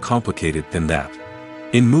much more complicated than that.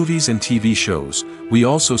 In movies and TV shows, we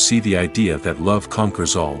also see the idea that love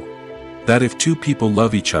conquers all. That if two people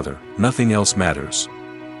love each other, nothing else matters.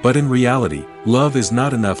 But in reality, love is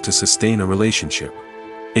not enough to sustain a relationship.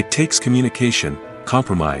 It takes communication,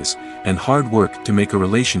 compromise, and hard work to make a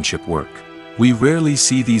relationship work. We rarely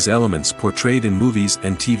see these elements portrayed in movies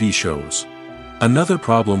and TV shows. Another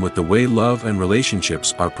problem with the way love and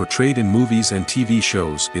relationships are portrayed in movies and TV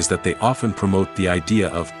shows is that they often promote the idea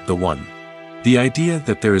of the one. The idea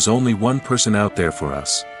that there is only one person out there for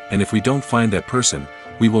us, and if we don't find that person,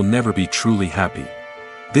 we will never be truly happy.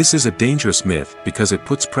 This is a dangerous myth because it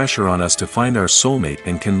puts pressure on us to find our soulmate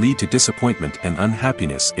and can lead to disappointment and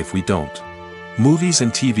unhappiness if we don't. Movies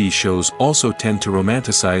and TV shows also tend to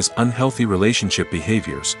romanticize unhealthy relationship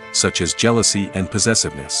behaviors, such as jealousy and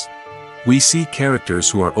possessiveness. We see characters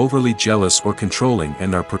who are overly jealous or controlling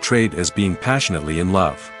and are portrayed as being passionately in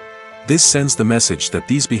love. This sends the message that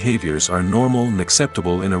these behaviors are normal and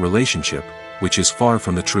acceptable in a relationship, which is far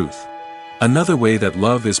from the truth. Another way that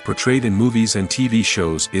love is portrayed in movies and TV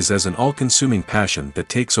shows is as an all-consuming passion that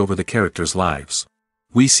takes over the characters' lives.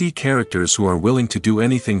 We see characters who are willing to do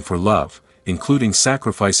anything for love, including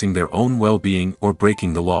sacrificing their own well-being or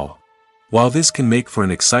breaking the law. While this can make for an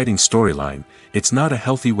exciting storyline, it's not a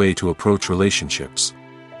healthy way to approach relationships.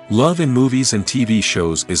 Love in movies and TV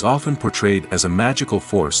shows is often portrayed as a magical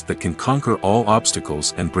force that can conquer all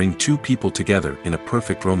obstacles and bring two people together in a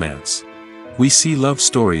perfect romance. We see love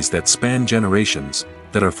stories that span generations,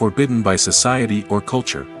 that are forbidden by society or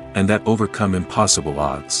culture, and that overcome impossible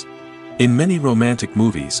odds. In many romantic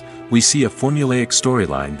movies, we see a formulaic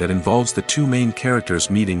storyline that involves the two main characters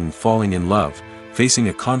meeting and falling in love, facing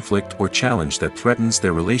a conflict or challenge that threatens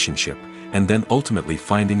their relationship, and then ultimately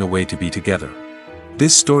finding a way to be together.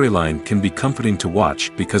 This storyline can be comforting to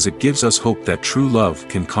watch because it gives us hope that true love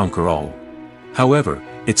can conquer all. However,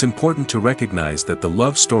 it's important to recognize that the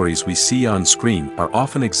love stories we see on screen are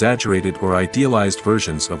often exaggerated or idealized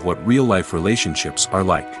versions of what real-life relationships are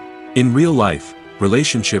like. In real life,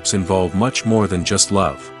 relationships involve much more than just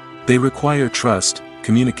love. They require trust,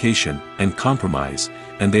 communication, and compromise,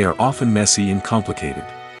 and they are often messy and complicated.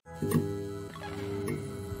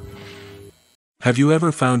 Have you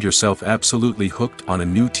ever found yourself absolutely hooked on a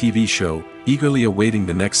new TV show, eagerly awaiting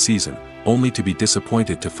the next season, only to be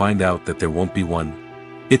disappointed to find out that there won't be one?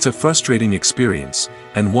 It's a frustrating experience,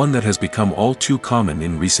 and one that has become all too common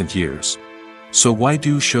in recent years. So why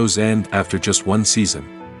do shows end after just one season?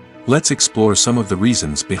 Let's explore some of the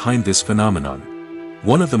reasons behind this phenomenon.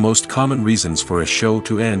 One of the most common reasons for a show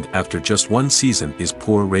to end after just one season is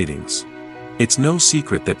poor ratings. It's no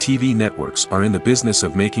secret that TV networks are in the business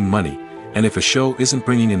of making money, and if a show isn't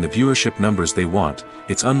bringing in the viewership numbers they want,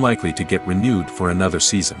 it's unlikely to get renewed for another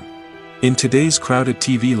season. In today's crowded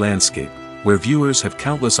TV landscape, where viewers have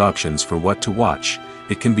countless options for what to watch,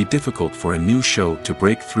 it can be difficult for a new show to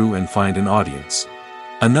break through and find an audience.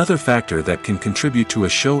 Another factor that can contribute to a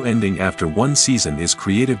show ending after one season is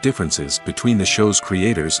creative differences between the show's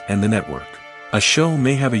creators and the network. A show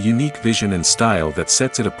may have a unique vision and style that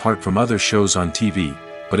sets it apart from other shows on TV,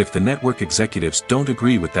 but if the network executives don't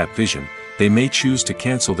agree with that vision, they may choose to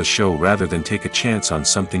cancel the show rather than take a chance on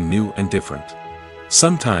something new and different.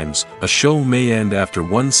 Sometimes, a show may end after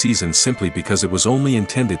one season simply because it was only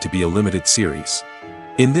intended to be a limited series.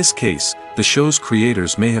 In this case, the show's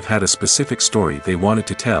creators may have had a specific story they wanted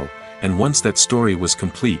to tell, and once that story was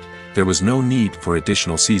complete, there was no need for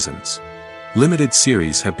additional seasons. Limited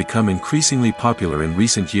series have become increasingly popular in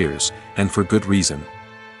recent years, and for good reason.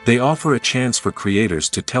 They offer a chance for creators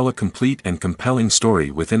to tell a complete and compelling story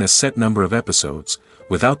within a set number of episodes,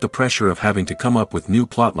 without the pressure of having to come up with new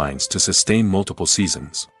plotlines to sustain multiple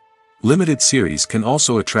seasons. Limited series can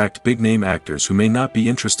also attract big-name actors who may not be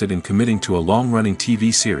interested in committing to a long-running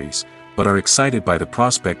TV series, but are excited by the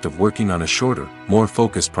prospect of working on a shorter, more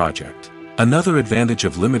focused project. Another advantage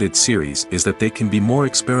of limited series is that they can be more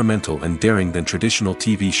experimental and daring than traditional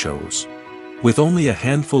TV shows. With only a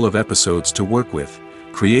handful of episodes to work with,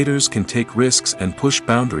 creators can take risks and push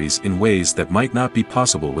boundaries in ways that might not be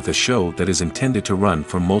possible with a show that is intended to run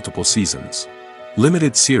for multiple seasons.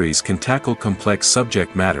 Limited series can tackle complex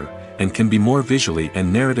subject matter, and can be more visually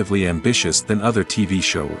and narratively ambitious than other TV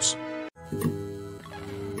shows.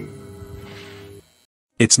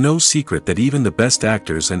 It's no secret that even the best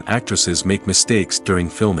actors and actresses make mistakes during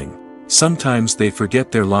filming. Sometimes they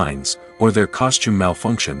forget their lines, or their costume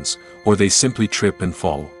malfunctions, or they simply trip and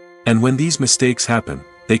fall. And when these mistakes happen,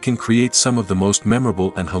 they can create some of the most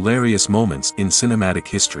memorable and hilarious moments in cinematic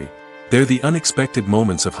history. They're the unexpected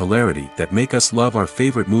moments of hilarity that make us love our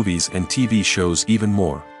favorite movies and TV shows even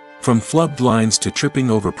more. From flubbed lines to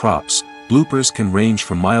tripping over props, bloopers can range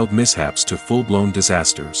from mild mishaps to full-blown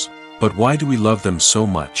disasters. But why do we love them so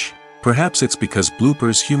much? Perhaps it's because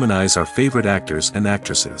bloopers humanize our favorite actors and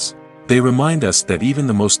actresses. They remind us that even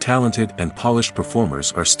the most talented and polished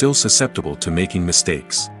performers are still susceptible to making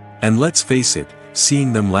mistakes. And let's face it,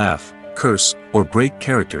 seeing them laugh, curse, or break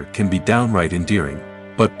character can be downright endearing.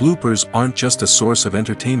 But bloopers aren't just a source of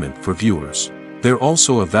entertainment for viewers. They're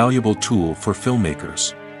also a valuable tool for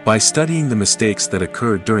filmmakers. By studying the mistakes that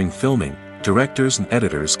occurred during filming, directors and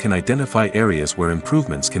editors can identify areas where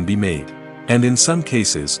improvements can be made. And in some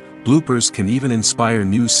cases, bloopers can even inspire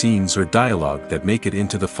new scenes or dialogue that make it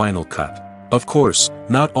into the final cut. Of course,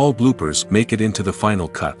 not all bloopers make it into the final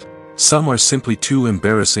cut. Some are simply too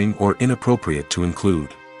embarrassing or inappropriate to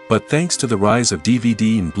include. But thanks to the rise of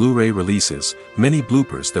DVD and Blu-ray releases, many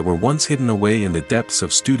bloopers that were once hidden away in the depths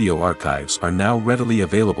of studio archives are now readily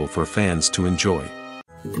available for fans to enjoy.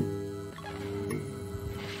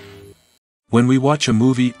 When we watch a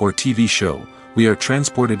movie or TV show, we are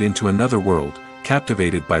transported into another world,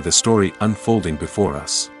 captivated by the story unfolding before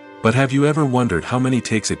us. But have you ever wondered how many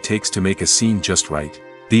takes it takes to make a scene just right?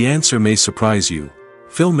 The answer may surprise you.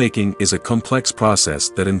 Filmmaking is a complex process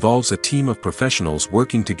that involves a team of professionals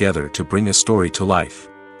working together to bring a story to life.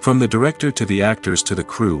 From the director to the actors to the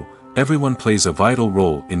crew, everyone plays a vital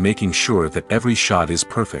role in making sure that every shot is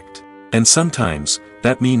perfect. And sometimes,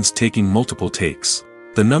 that means taking multiple takes.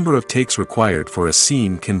 The number of takes required for a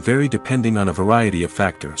scene can vary depending on a variety of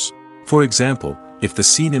factors. For example, if the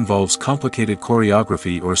scene involves complicated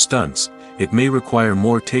choreography or stunts, it may require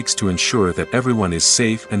more takes to ensure that everyone is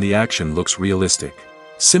safe and the action looks realistic.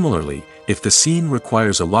 Similarly, if the scene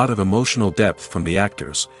requires a lot of emotional depth from the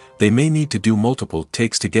actors, they may need to do multiple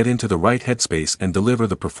takes to get into the right headspace and deliver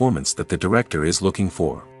the performance that the director is looking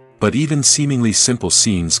for. But even seemingly simple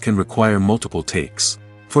scenes can require multiple takes.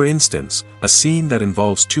 For instance, a scene that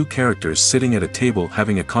involves two characters sitting at a table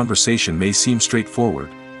having a conversation may seem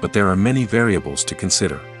straightforward, but there are many variables to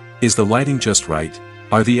consider. Is the lighting just right?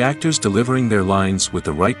 Are the actors delivering their lines with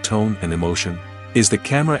the right tone and emotion? Is the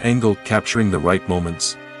camera angle capturing the right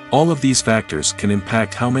moments? All of these factors can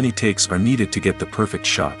impact how many takes are needed to get the perfect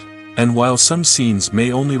shot. And while some scenes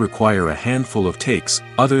may only require a handful of takes,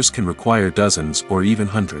 others can require dozens or even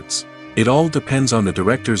hundreds. It all depends on the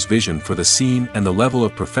director's vision for the scene and the level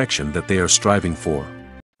of perfection that they are striving for.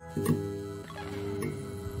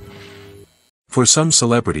 For some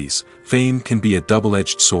celebrities, fame can be a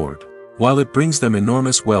double-edged sword. While it brings them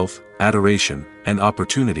enormous wealth, adoration, and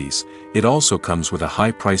opportunities, it also comes with a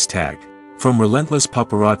high price tag. From relentless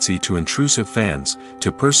paparazzi to intrusive fans,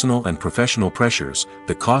 to personal and professional pressures,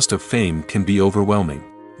 the cost of fame can be overwhelming.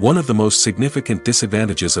 One of the most significant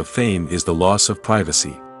disadvantages of fame is the loss of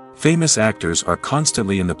privacy. Famous actors are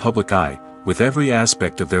constantly in the public eye, with every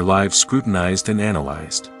aspect of their lives scrutinized and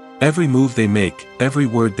analyzed. Every move they make, every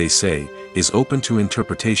word they say, is open to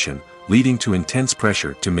interpretation, leading to intense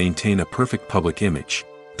pressure to maintain a perfect public image.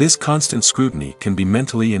 This constant scrutiny can be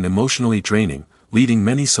mentally and emotionally draining, leading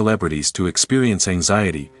many celebrities to experience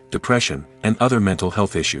anxiety, depression, and other mental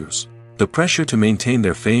health issues. The pressure to maintain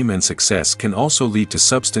their fame and success can also lead to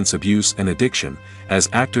substance abuse and addiction, as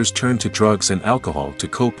actors turn to drugs and alcohol to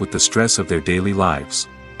cope with the stress of their daily lives.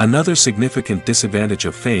 Another significant disadvantage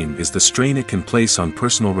of fame is the strain it can place on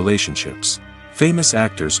personal relationships. Famous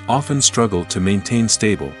actors often struggle to maintain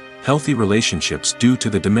stable, healthy relationships due to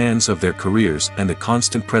the demands of their careers and the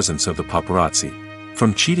constant presence of the paparazzi.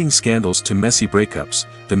 From cheating scandals to messy breakups,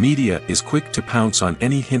 the media is quick to pounce on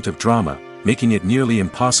any hint of drama, making it nearly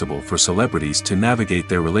impossible for celebrities to navigate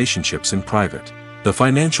their relationships in private. The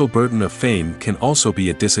financial burden of fame can also be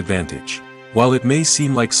a disadvantage. While it may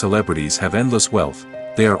seem like celebrities have endless wealth,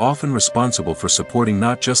 they are often responsible for supporting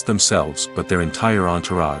not just themselves but their entire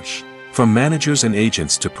entourage. From managers and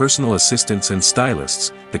agents to personal assistants and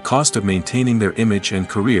stylists, the cost of maintaining their image and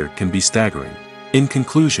career can be staggering. In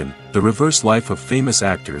conclusion, the reverse life of famous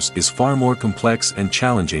actors is far more complex and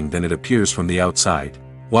challenging than it appears from the outside.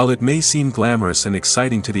 While it may seem glamorous and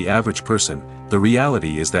exciting to the average person, the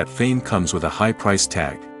reality is that fame comes with a high price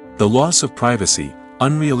tag. The loss of privacy,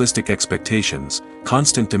 unrealistic expectations,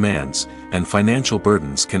 constant demands, and financial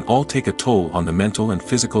burdens can all take a toll on the mental and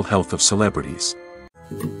physical health of celebrities.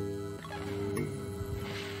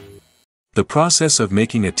 The process of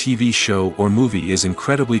making a TV show or movie is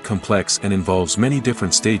incredibly complex and involves many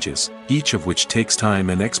different stages, each of which takes time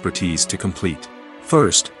and expertise to complete.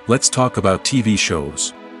 First, let's talk about TV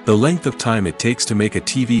shows. The length of time it takes to make a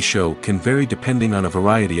TV show can vary depending on a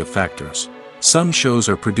variety of factors. Some shows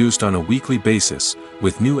are produced on a weekly basis,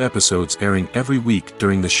 with new episodes airing every week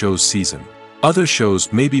during the show's season. Other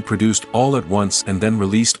shows may be produced all at once and then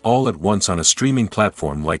released all at once on a streaming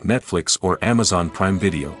platform like Netflix or Amazon Prime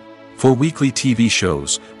Video. For weekly TV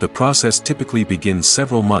shows, the process typically begins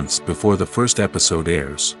several months before the first episode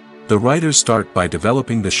airs. The writers start by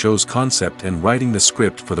developing the show's concept and writing the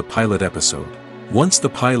script for the pilot episode. Once the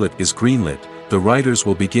pilot is greenlit, the writers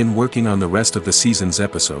will begin working on the rest of the season's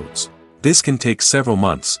episodes. This can take several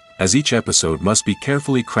months, as each episode must be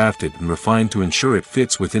carefully crafted and refined to ensure it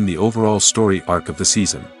fits within the overall story arc of the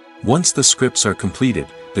season. Once the scripts are completed,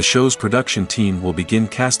 the show's production team will begin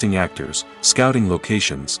casting actors, scouting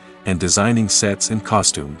locations, and designing sets and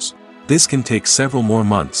costumes. This can take several more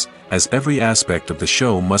months, as every aspect of the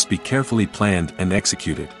show must be carefully planned and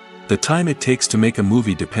executed. The time it takes to make a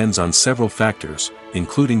movie depends on several factors,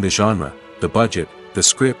 including the genre, the budget, the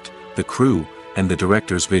script, the crew, and the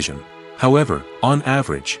director's vision. However, on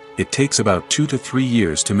average, it takes about 2 to 3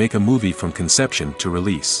 years to make a movie from conception to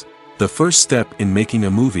release. The first step in making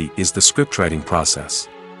a movie is the scriptwriting process.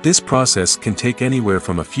 This process can take anywhere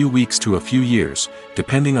from a few weeks to a few years,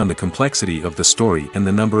 depending on the complexity of the story and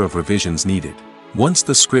the number of revisions needed. Once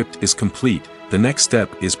the script is complete, the next step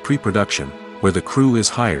is pre-production, where the crew is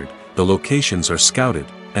hired, the locations are scouted,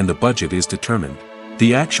 and the budget is determined.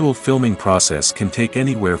 The actual filming process can take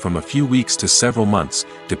anywhere from a few weeks to several months,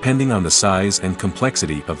 depending on the size and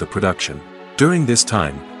complexity of the production. During this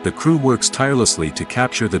time, the crew works tirelessly to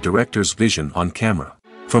capture the director's vision on camera.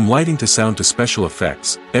 From lighting to sound to special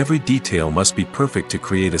effects, every detail must be perfect to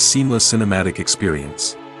create a seamless cinematic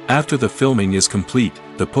experience. After the filming is complete,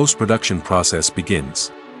 the post-production process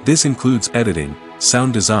begins. This includes editing,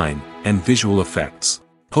 sound design, and visual effects.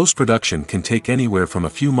 Post-production can take anywhere from a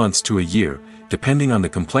few months to a year, depending on the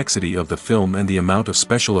complexity of the film and the amount of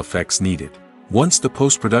special effects needed. Once the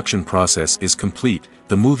post-production process is complete,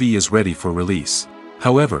 the movie is ready for release.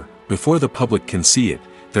 However, before the public can see it,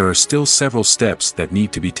 there are still several steps that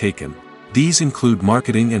need to be taken. These include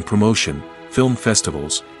marketing and promotion, film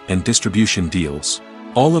festivals, and distribution deals.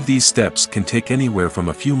 All of these steps can take anywhere from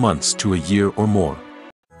a few months to a year or more.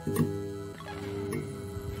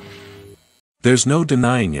 There's no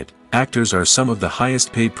denying it, actors are some of the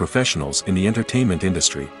highest paid professionals in the entertainment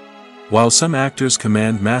industry. While some actors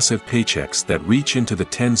command massive paychecks that reach into the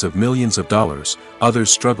tens of millions of dollars,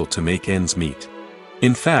 others struggle to make ends meet.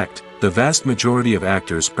 In fact, the vast majority of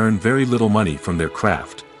actors earn very little money from their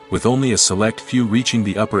craft, with only a select few reaching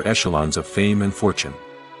the upper echelons of fame and fortune.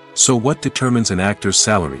 So what determines an actor's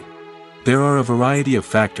salary? There are a variety of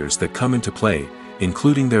factors that come into play,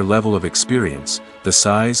 including their level of experience, the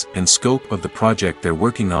size and scope of the project they're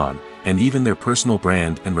working on, and even their personal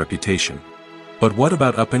brand and reputation. But what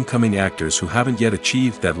about up-and-coming actors who haven't yet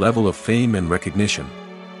achieved that level of fame and recognition?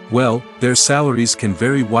 Well, their salaries can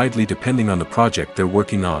vary widely depending on the project they're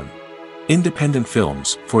working on. Independent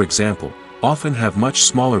films, for example, often have much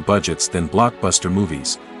smaller budgets than blockbuster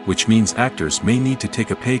movies, which means actors may need to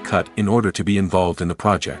take a pay cut in order to be involved in the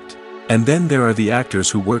project. And then there are the actors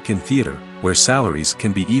who work in theater, where salaries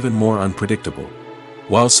can be even more unpredictable.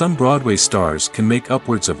 While some Broadway stars can make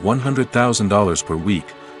upwards of $100,000 per week,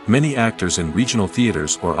 many actors in regional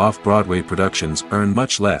theaters or off-Broadway productions earn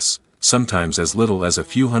much less, sometimes as little as a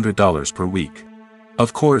few $100s per week.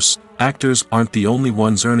 Of course, actors aren't the only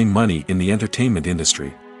ones earning money in the entertainment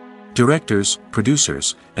industry. Directors,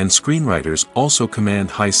 producers, and screenwriters also command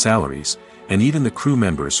high salaries, and even the crew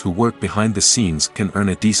members who work behind the scenes can earn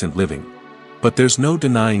a decent living. But there's no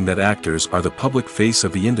denying that actors are the public face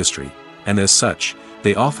of the industry, and as such,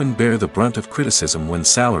 they often bear the brunt of criticism when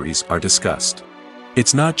salaries are discussed.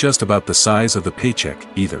 It's not just about the size of the paycheck,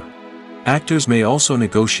 either. Actors may also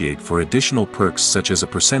negotiate for additional perks such as a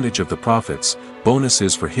percentage of the profits,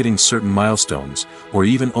 bonuses for hitting certain milestones, or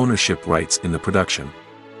even ownership rights in the production.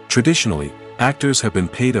 Traditionally, actors have been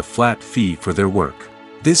paid a flat fee for their work.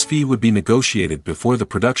 This fee would be negotiated before the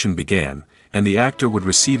production began, and the actor would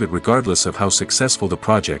receive it regardless of how successful the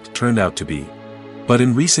project turned out to be. But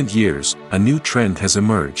in recent years, a new trend has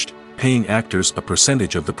emerged, paying actors a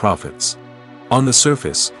percentage of the profits. On the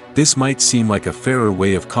surface, this might seem like a fairer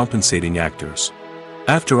way of compensating actors.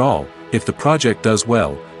 After all, if the project does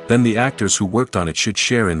well, then the actors who worked on it should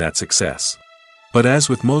share in that success. But as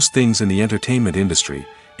with most things in the entertainment industry,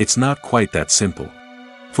 it's not quite that simple.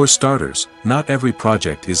 For starters, not every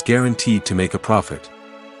project is guaranteed to make a profit.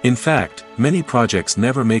 In fact, many projects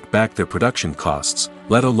never make back their production costs,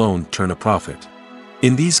 let alone turn a profit.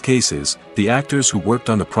 In these cases, the actors who worked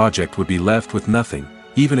on the project would be left with nothing,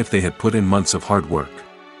 even if they had put in months of hard work.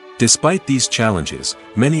 Despite these challenges,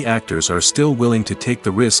 many actors are still willing to take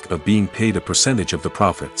the risk of being paid a percentage of the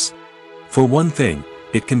profits. For one thing,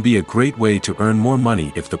 it can be a great way to earn more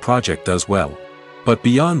money if the project does well. But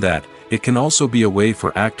beyond that, it can also be a way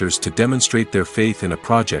for actors to demonstrate their faith in a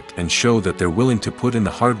project and show that they're willing to put in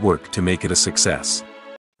the hard work to make it a success.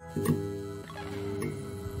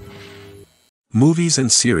 Movies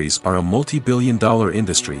and series are a multi-billion-dollar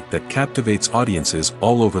industry that captivates audiences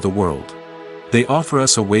all over the world. They offer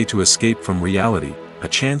us a way to escape from reality, a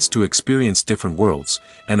chance to experience different worlds,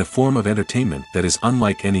 and a form of entertainment that is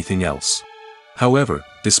unlike anything else. However,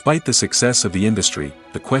 despite the success of the industry,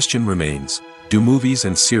 the question remains, do movies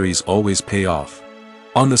and series always pay off?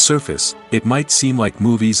 On the surface, it might seem like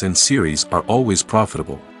movies and series are always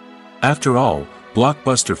profitable. After all,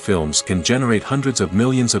 blockbuster films can generate hundreds of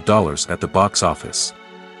millions of dollars at the box office.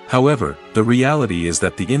 However, the reality is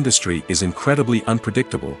that the industry is incredibly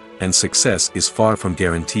unpredictable, and success is far from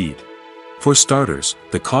guaranteed. For starters,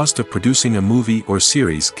 the cost of producing a movie or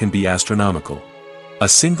series can be astronomical. A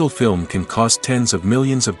single film can cost tens of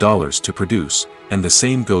millions of dollars to produce, and the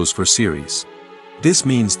same goes for series. This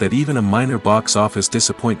means that even a minor box office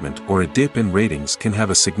disappointment or a dip in ratings can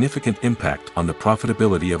have a significant impact on the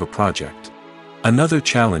profitability of a project. Another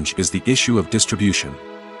challenge is the issue of distribution.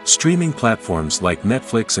 Streaming platforms like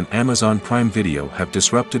Netflix and Amazon Prime Video have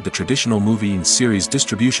disrupted the traditional movie and series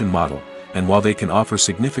distribution model, and while they can offer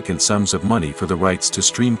significant sums of money for the rights to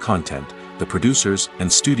stream content, the producers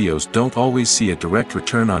and studios don't always see a direct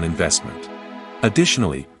return on investment.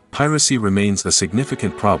 Additionally, piracy remains a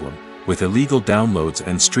significant problem, with illegal downloads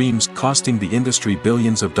and streams costing the industry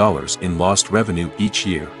billions of dollars in lost revenue each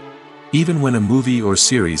year. Even when a movie or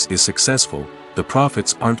series is successful, the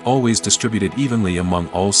profits aren't always distributed evenly among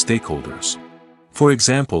all stakeholders. For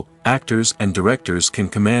example, actors and directors can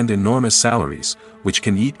command enormous salaries, which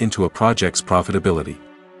can eat into a project's profitability.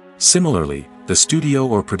 Similarly, the studio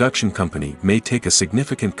or production company may take a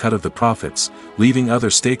significant cut of the profits, leaving other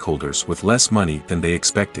stakeholders with less money than they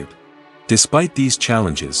expected. Despite these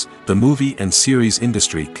challenges, the movie and series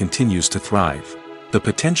industry continues to thrive. The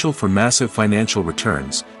potential for massive financial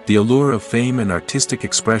returns, the allure of fame and artistic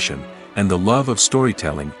expression, and the love of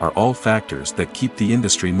storytelling are all factors that keep the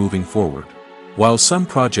industry moving forward. While some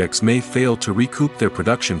projects may fail to recoup their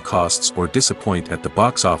production costs or disappoint at the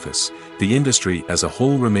box office, the industry as a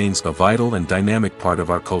whole remains a vital and dynamic part of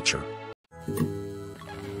our culture.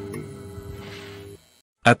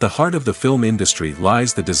 At the heart of the film industry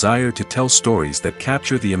lies the desire to tell stories that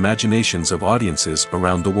capture the imaginations of audiences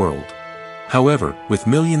around the world. However, with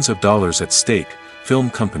millions of dollars at stake,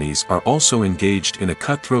 film companies are also engaged in a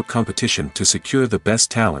cutthroat competition to secure the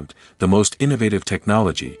best talent, the most innovative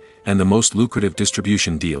technology, and the most lucrative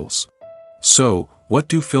distribution deals. So, what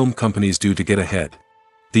do film companies do to get ahead?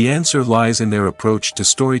 The answer lies in their approach to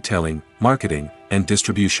storytelling, marketing, and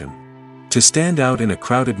distribution. To stand out in a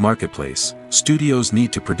crowded marketplace, studios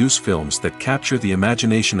need to produce films that capture the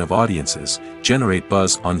imagination of audiences, generate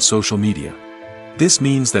buzz on social media, This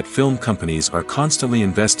means that film companies are constantly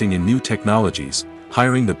investing in new technologies,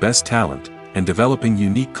 hiring the best talent, and developing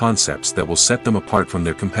unique concepts that will set them apart from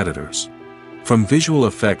their competitors. From visual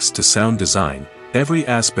effects to sound design, every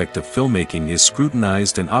aspect of filmmaking is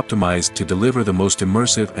scrutinized and optimized to deliver the most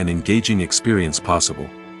immersive and engaging experience possible.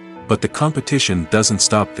 But the competition doesn't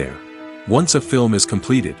stop there. Once a film is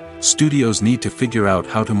completed, studios need to figure out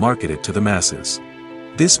how to market it to the masses.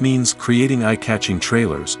 This means creating eye-catching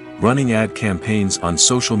trailers, running ad campaigns on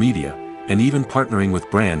social media, and even partnering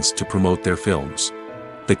with brands to promote their films.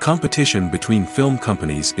 The competition between film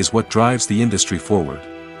companies is what drives the industry forward.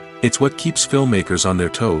 It's what keeps filmmakers on their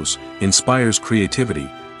toes, inspires creativity,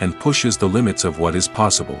 and pushes the limits of what is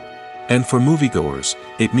possible. And for moviegoers,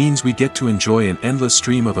 it means we get to enjoy an endless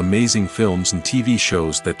stream of amazing films and TV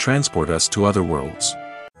shows that transport us to other worlds.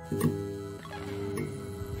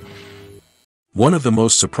 One of the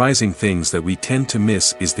most surprising things that we tend to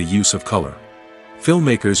miss is the use of color.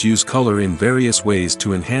 Filmmakers use color in various ways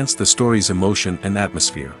to enhance the story's emotion and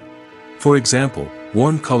atmosphere. For example,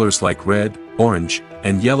 warm colors like red, orange,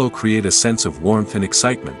 and yellow create a sense of warmth and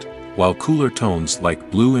excitement, while cooler tones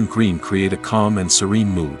like blue and green create a calm and serene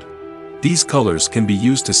mood. These colors can be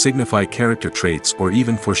used to signify character traits or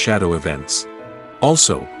even foreshadow events.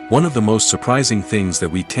 Also, one of the most surprising things that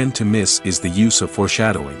we tend to miss is the use of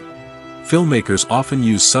foreshadowing. Filmmakers often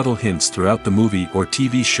use subtle hints throughout the movie or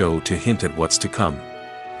TV show to hint at what's to come.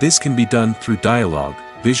 This can be done through dialogue,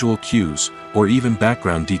 visual cues, or even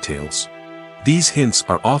background details. These hints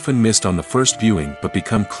are often missed on the first viewing but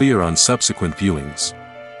become clear on subsequent viewings.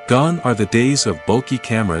 Gone are the days of bulky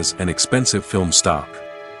cameras and expensive film stock.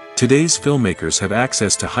 Today's filmmakers have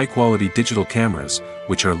access to high-quality digital cameras,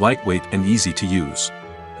 which are lightweight and easy to use.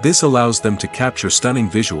 This allows them to capture stunning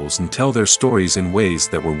visuals and tell their stories in ways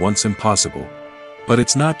that were once impossible. But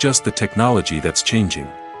it's not just the technology that's changing.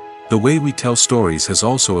 The way we tell stories has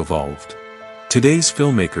also evolved. Today's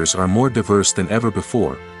filmmakers are more diverse than ever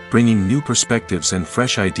before, bringing new perspectives and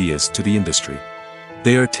fresh ideas to the industry.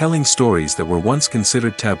 They are telling stories that were once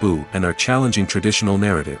considered taboo and are challenging traditional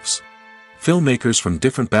narratives. Filmmakers from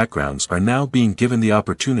different backgrounds are now being given the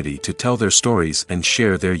opportunity to tell their stories and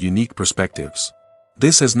share their unique perspectives.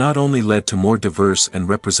 This has not only led to more diverse and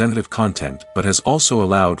representative content but has also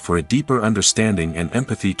allowed for a deeper understanding and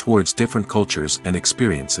empathy towards different cultures and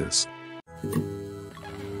experiences.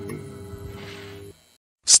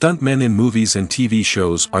 Stuntmen in movies and TV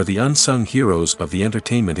shows are the unsung heroes of the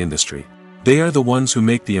entertainment industry. They are the ones who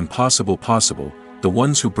make the impossible possible, the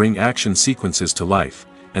ones who bring action sequences to life,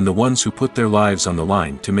 and the ones who put their lives on the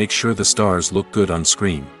line to make sure the stars look good on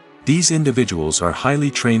screen. These individuals are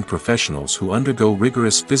highly trained professionals who undergo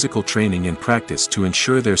rigorous physical training and practice to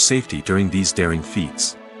ensure their safety during these daring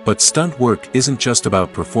feats. But stunt work isn't just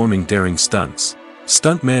about performing daring stunts.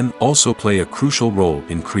 Stuntmen also play a crucial role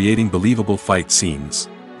in creating believable fight scenes.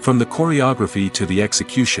 From the choreography to the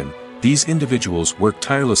execution, these individuals work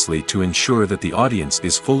tirelessly to ensure that the audience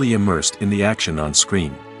is fully immersed in the action on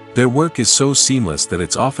screen. Their work is so seamless that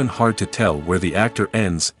it's often hard to tell where the actor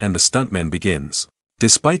ends and the stuntman begins.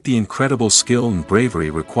 Despite the incredible skill and bravery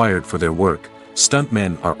required for their work,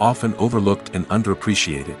 stuntmen are often overlooked and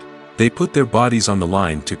underappreciated. They put their bodies on the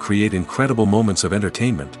line to create incredible moments of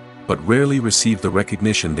entertainment, but rarely receive the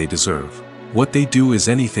recognition they deserve. What they do is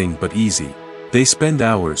anything but easy. They spend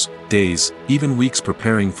hours, days, even weeks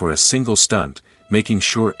preparing for a single stunt, making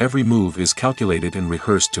sure every move is calculated and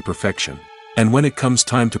rehearsed to perfection. And when it comes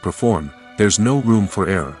time to perform, there's no room for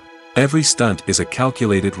error. Every stunt is a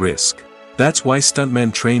calculated risk. That's why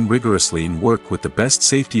stuntmen train rigorously and work with the best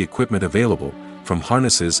safety equipment available, from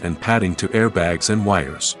harnesses and padding to airbags and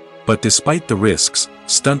wires. But despite the risks,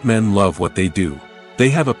 stuntmen love what they do. They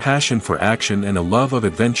have a passion for action and a love of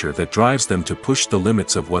adventure that drives them to push the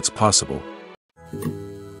limits of what's possible.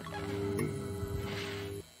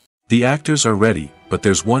 The actors are ready, but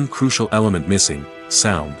there's one crucial element missing: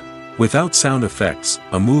 sound. Without sound effects,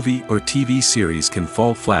 a movie or TV series can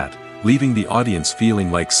fall flat, leaving the audience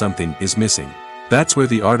feeling like something is missing. That's where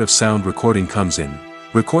the art of sound recording comes in.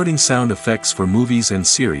 Recording sound effects for movies and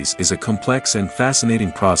series is a complex and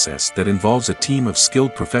fascinating process that involves a team of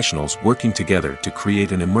skilled professionals working together to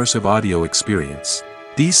create an immersive audio experience.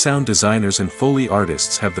 These sound designers and Foley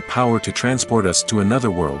artists have the power to transport us to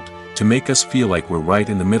another world, to make us feel like we're right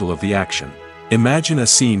in the middle of the action. Imagine a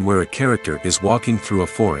scene where a character is walking through a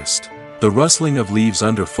forest. The rustling of leaves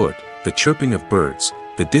underfoot, the chirping of birds,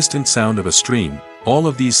 the distant sound of a stream, all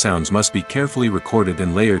of these sounds must be carefully recorded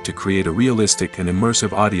and layered to create a realistic and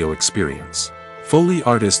immersive audio experience. Foley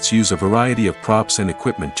artists use a variety of props and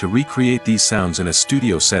equipment to recreate these sounds in a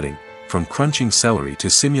studio setting, from crunching celery to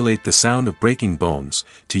simulate the sound of breaking bones,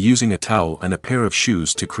 to using a towel and a pair of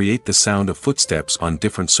shoes to create the sound of footsteps on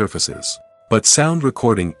different surfaces. But sound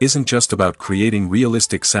recording isn't just about creating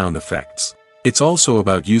realistic sound effects. It's also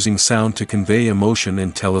about using sound to convey emotion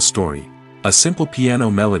and tell a story. A simple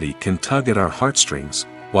piano melody can tug at our heartstrings,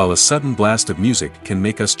 while a sudden blast of music can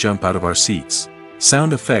make us jump out of our seats.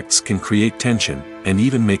 Sound effects can create tension, and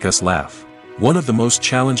even make us laugh. One of the most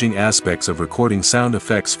challenging aspects of recording sound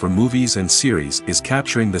effects for movies and series is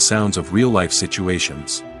capturing the sounds of real-life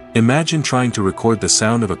situations. Imagine trying to record the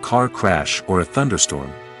sound of a car crash or a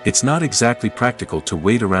thunderstorm. It's not exactly practical to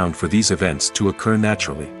wait around for these events to occur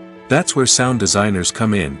naturally. That's where sound designers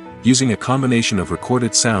come in, using a combination of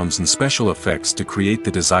recorded sounds and special effects to create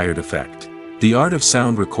the desired effect. The art of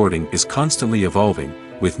sound recording is constantly evolving,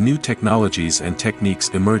 with new technologies and techniques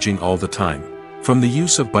emerging all the time. From the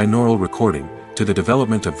use of binaural recording, to the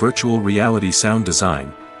development of virtual reality sound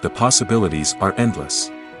design, the possibilities are endless.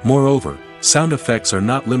 Moreover, sound effects are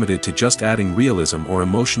not limited to just adding realism or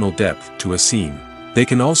emotional depth to a scene. They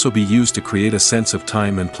can also be used to create a sense of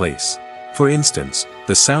time and place. For instance,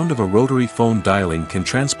 the sound of a rotary phone dialing can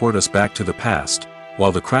transport us back to the past,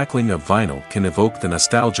 while the crackling of vinyl can evoke the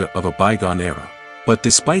nostalgia of a bygone era. But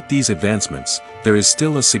despite these advancements, there is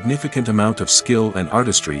still a significant amount of skill and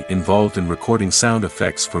artistry involved in recording sound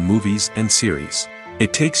effects for movies and series.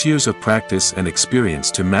 It takes years of practice and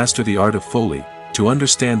experience to master the art of Foley, to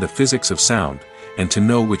understand the physics of sound, and to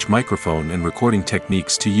know which microphone and recording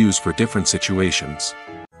techniques to use for different situations.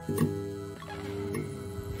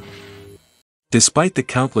 Despite the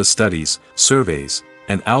countless studies, surveys,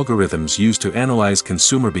 and algorithms used to analyze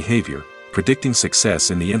consumer behavior, predicting success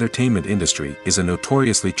in the entertainment industry is a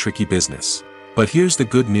notoriously tricky business. But here's the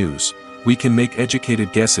good news: we can make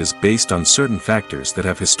educated guesses based on certain factors that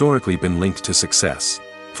have historically been linked to success.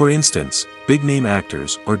 For instance, big-name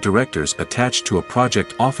actors or directors attached to a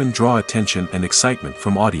project often draw attention and excitement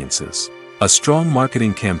from audiences. A strong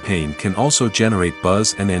marketing campaign can also generate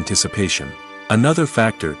buzz and anticipation. Another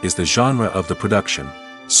factor is the genre of the production.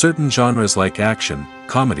 Certain genres like action,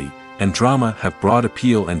 comedy, and drama have broad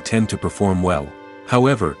appeal and tend to perform well.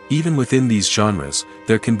 However, even within these genres,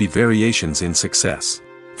 there can be variations in success.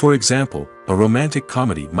 For example, a romantic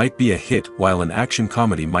comedy might be a hit while an action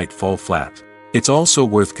comedy might fall flat. It's also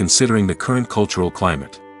worth considering the current cultural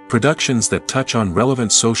climate. Productions that touch on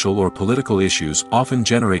relevant social or political issues often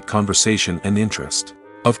generate conversation and interest.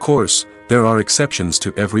 Of course, there are exceptions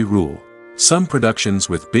to every rule. Some productions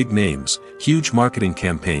with big names, huge marketing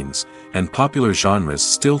campaigns, and popular genres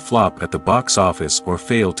still flop at the box office or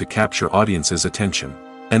fail to capture audiences' attention.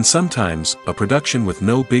 And sometimes, a production with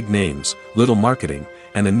no big names, little marketing,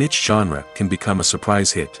 and a niche genre can become a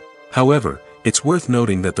surprise hit. However, it's worth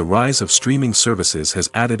noting that the rise of streaming services has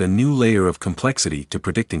added a new layer of complexity to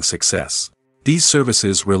predicting success. These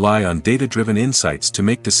services rely on data-driven insights to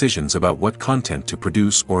make decisions about what content to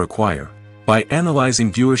produce or acquire. By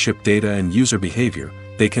analyzing viewership data and user behavior,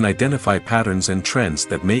 they can identify patterns and trends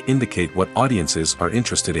that may indicate what audiences are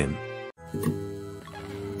interested in.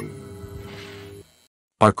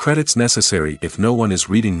 Are credits necessary if no one is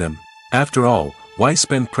reading them? After all, why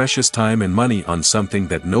spend precious time and money on something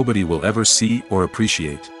that nobody will ever see or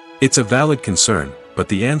appreciate? It's a valid concern, but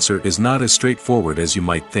the answer is not as straightforward as you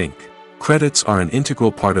might think. Credits are an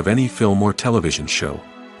integral part of any film or television show.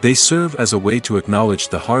 They serve as a way to acknowledge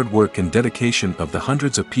the hard work and dedication of the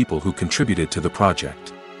hundreds of people who contributed to the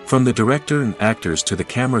project. From the director and actors to the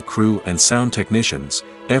camera crew and sound technicians,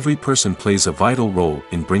 every person plays a vital role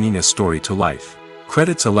in bringing a story to life.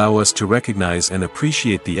 Credits allow us to recognize and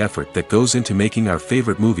appreciate the effort that goes into making our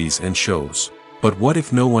favorite movies and shows. But what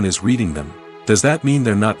if no one is reading them? Does that mean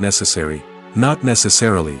they're not necessary? Not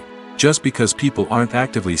necessarily. Just because people aren't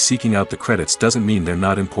actively seeking out the credits doesn't mean they're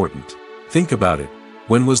not important. Think about it.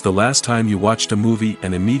 When was the last time you watched a movie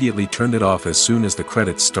and immediately turned it off as soon as the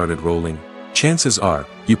credits started rolling? Chances are,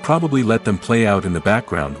 you probably let them play out in the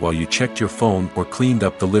background while you checked your phone or cleaned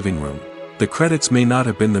up the living room. The credits may not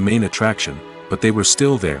have been the main attraction, but they were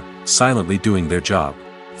still there, silently doing their job.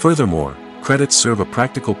 Furthermore, credits serve a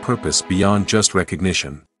practical purpose beyond just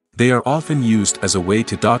recognition. They are often used as a way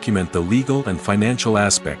to document the legal and financial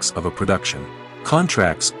aspects of a production.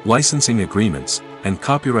 Contracts, licensing agreements, and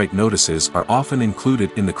copyright notices are often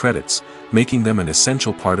included in the credits, making them an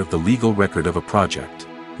essential part of the legal record of a project.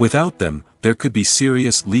 Without them, there could be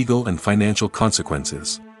serious legal and financial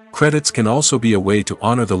consequences. Credits can also be a way to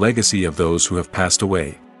honor the legacy of those who have passed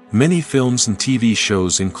away. Many films and TV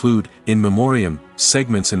shows include, in memoriam,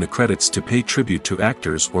 segments in the credits to pay tribute to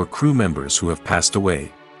actors or crew members who have passed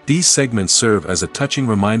away. These segments serve as a touching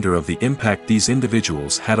reminder of the impact these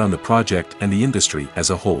individuals had on the project and the industry as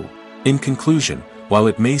a whole. In conclusion, while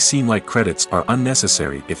it may seem like credits are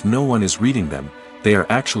unnecessary if no one is reading them, they are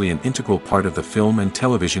actually an integral part of the film and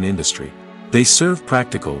television industry. They serve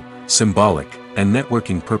practical, symbolic, and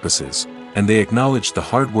networking purposes, and they acknowledge the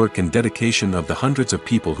hard work and dedication of the hundreds of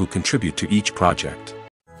people who contribute to each project.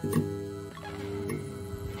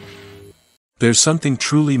 There's something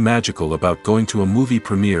truly magical about going to a movie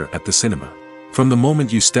premiere at the cinema. From the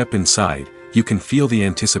moment you step inside, you can feel the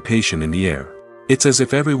anticipation in the air. It's as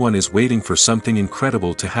if everyone is waiting for something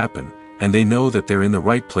incredible to happen, and they know that they're in the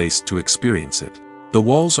right place to experience it. The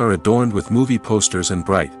walls are adorned with movie posters and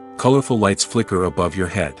bright, colorful lights flicker above your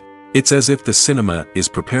head. It's as if the cinema is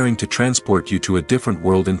preparing to transport you to a different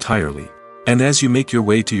world entirely. And as you make your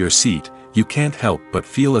way to your seat, you can't help but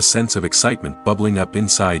feel a sense of excitement bubbling up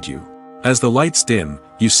inside you. As the lights dim,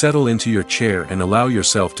 you settle into your chair and allow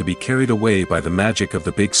yourself to be carried away by the magic of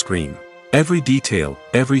the big screen. Every detail,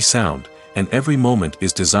 every sound, and every moment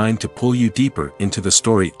is designed to pull you deeper into the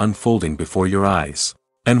story unfolding before your eyes.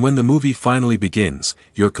 And when the movie finally begins,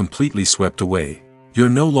 you're completely swept away. You're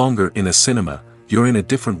no longer in a cinema, you're in a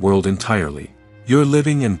different world entirely. You're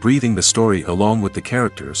living and breathing the story along with the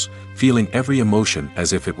characters, feeling every emotion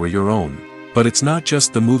as if it were your own. But it's not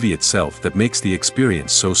just the movie itself that makes the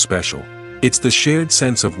experience so special. It's the shared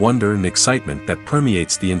sense of wonder and excitement that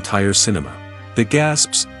permeates the entire cinema. The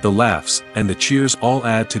gasps, the laughs, and the cheers all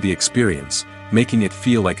add to the experience, making it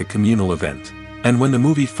feel like a communal event. And when the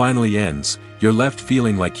movie finally ends, you're left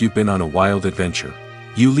feeling like you've been on a wild adventure.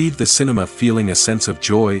 You leave the cinema feeling a sense of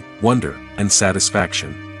joy, wonder, and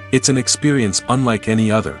satisfaction. It's an experience unlike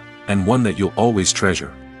any other, and one that you'll always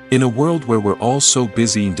treasure. In a world where we're all so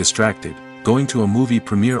busy and distracted, going to a movie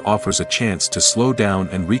premiere offers a chance to slow down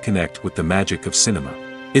and reconnect with the magic of cinema.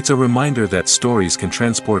 It's a reminder that stories can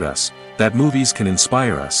transport us, that movies can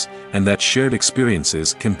inspire us, and that shared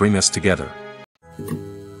experiences can bring us together.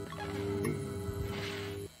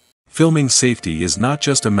 Filming safety is not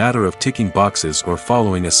just a matter of ticking boxes or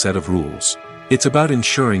following a set of rules. It's about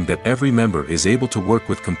ensuring that every member is able to work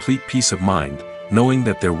with complete peace of mind, knowing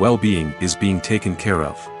that their well-being is being taken care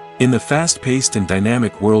of. In the fast-paced and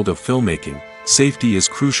dynamic world of filmmaking, safety is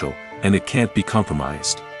crucial, and it can't be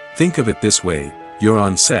compromised. Think of it this way: you're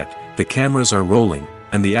on set, the cameras are rolling,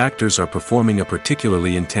 and the actors are performing a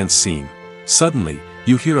particularly intense scene. Suddenly,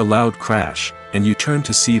 you hear a loud crash, and you turn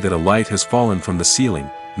to see that a light has fallen from the ceiling,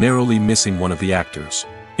 narrowly missing one of the actors.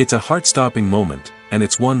 It's a heart-stopping moment, and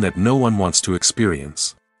it's one that no one wants to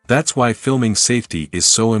experience. That's why filming safety is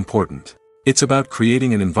so important. It's about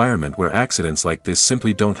creating an environment where accidents like this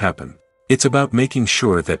simply don't happen. It's about making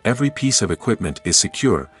sure that every piece of equipment is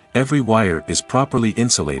secure, every wire is properly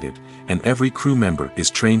insulated, and every crew member is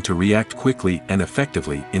trained to react quickly and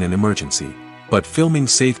effectively in an emergency. But filming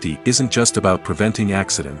safety isn't just about preventing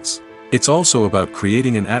accidents. It's also about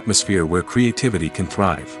creating an atmosphere where creativity can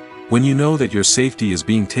thrive. When you know that your safety is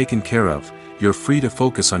being taken care of, you're free to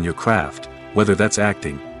focus on your craft, whether that's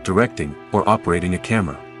acting, directing, or operating a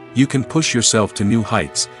camera. You can push yourself to new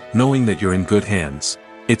heights, knowing that you're in good hands.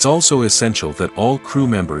 It's also essential that all crew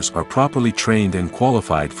members are properly trained and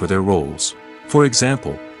qualified for their roles. For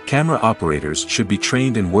example, camera operators should be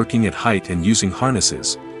trained in working at height and using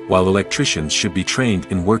harnesses, while electricians should be trained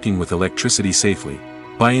in working with electricity safely.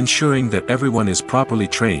 By ensuring that everyone is properly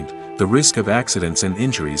trained, the risk of accidents and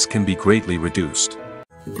injuries can be greatly reduced.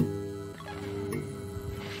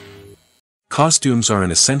 Costumes are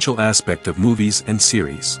an essential aspect of movies and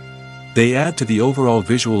series. They add to the overall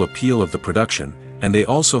visual appeal of the production, and they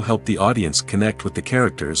also help the audience connect with the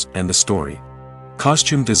characters and the story.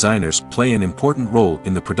 Costume designers play an important role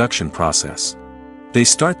in the production process. They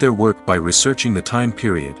start their work by researching the time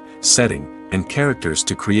period, setting, and characters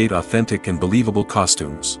to create authentic and believable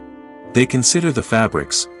costumes. They consider the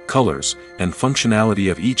fabrics, colors, and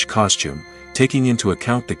functionality of each costume, taking into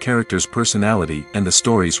account the character's personality and the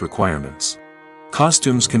story's requirements.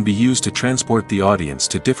 Costumes can be used to transport the audience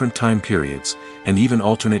to different time periods, and even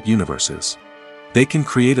alternate universes. They can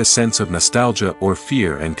create a sense of nostalgia or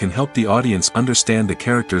fear and can help the audience understand the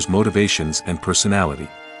character's motivations and personality.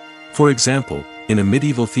 For example, in a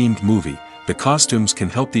medieval-themed movie, the costumes can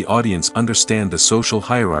help the audience understand the social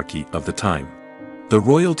hierarchy of the time. The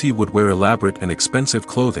royalty would wear elaborate and expensive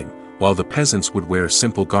clothing, while the peasants would wear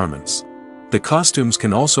simple garments. The costumes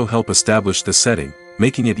can also help establish the setting,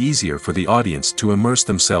 making it easier for the audience to immerse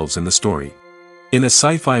themselves in the story. In a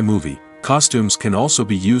sci-fi movie, costumes can also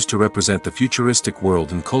be used to represent the futuristic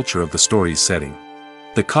world and culture of the story's setting.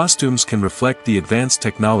 The costumes can reflect the advanced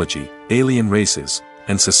technology, alien races,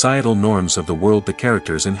 and societal norms of the world the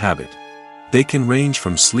characters inhabit. They can range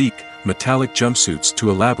from sleek, metallic jumpsuits to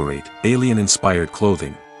elaborate, alien-inspired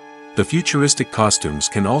clothing. The futuristic costumes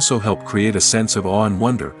can also help create a sense of awe and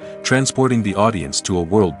wonder, transporting the audience to a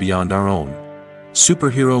world beyond our own.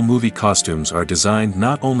 Superhero movie costumes are designed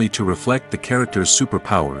not only to reflect the character's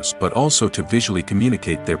superpowers but also to visually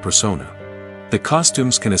communicate their persona. The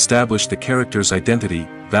costumes can establish the character's identity,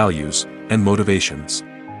 values, and motivations.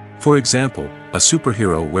 For example, a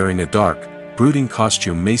superhero wearing a dark, brooding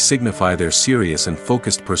costume may signify their serious and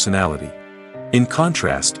focused personality. In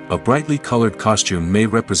contrast, a brightly colored costume may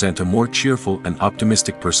represent a more cheerful and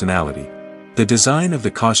optimistic personality. The design of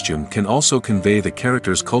the costume can also convey the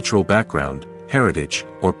character's cultural background, heritage,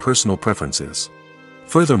 or personal preferences.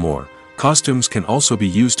 Furthermore, costumes can also be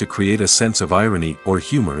used to create a sense of irony or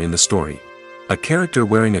humor in the story. A character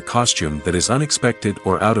wearing a costume that is unexpected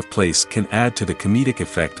or out of place can add to the comedic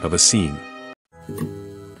effect of a scene.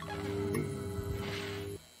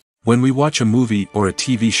 When we watch a movie or a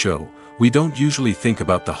TV show, we don't usually think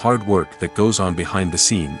about the hard work that goes on behind the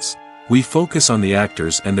scenes. We focus on the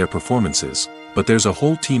actors and their performances, but there's a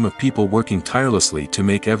whole team of people working tirelessly to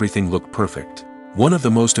make everything look perfect. One of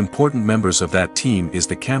the most important members of that team is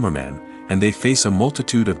the cameraman, and they face a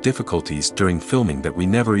multitude of difficulties during filming that we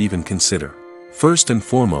never even consider. First and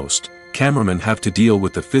foremost, cameramen have to deal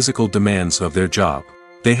with the physical demands of their job.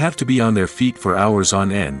 They have to be on their feet for hours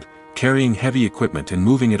on end, carrying heavy equipment and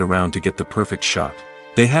moving it around to get the perfect shot.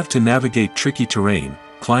 They have to navigate tricky terrain,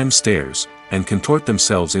 climb stairs, and contort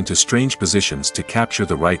themselves into strange positions to capture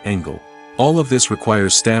the right angle. All of this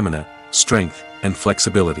requires stamina, strength, and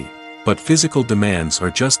flexibility. But physical demands are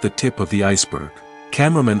just the tip of the iceberg.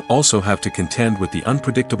 Cameramen also have to contend with the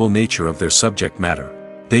unpredictable nature of their subject matter.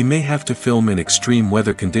 They may have to film in extreme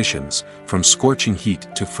weather conditions, from scorching heat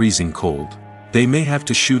to freezing cold. They may have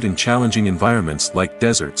to shoot in challenging environments like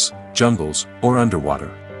deserts, jungles, or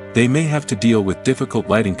underwater. They may have to deal with difficult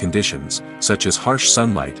lighting conditions, such as harsh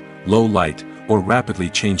sunlight, low light, or rapidly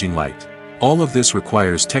changing light. All of this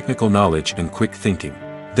requires technical knowledge and quick thinking.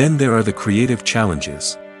 Then there are the creative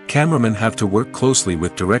challenges. Cameramen have to work closely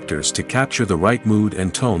with directors to capture the right mood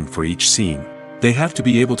and tone for each scene. They have to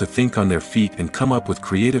be able to think on their feet and come up with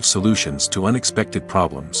creative solutions to unexpected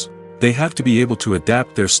problems. They have to be able to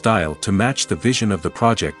adapt their style to match the vision of the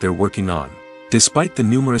project they're working on. Despite the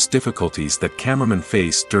numerous difficulties that cameramen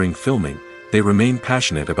face during filming, they remain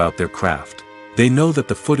passionate about their craft. They know that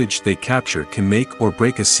the footage they capture can make or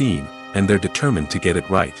break a scene, and they're determined to get it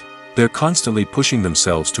right. They're constantly pushing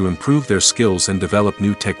themselves to improve their skills and develop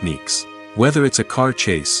new techniques. Whether it's a car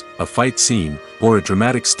chase, a fight scene, or a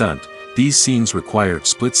dramatic stunt, these scenes require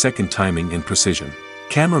split-second timing and precision.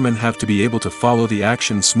 Cameramen have to be able to follow the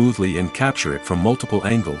action smoothly and capture it from multiple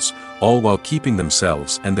angles, all while keeping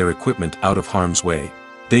themselves and their equipment out of harm's way.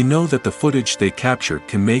 They know that the footage they capture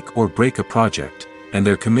can make or break a project, and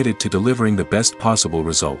they're committed to delivering the best possible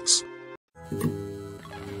results.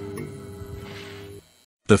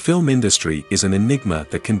 The film industry is an enigma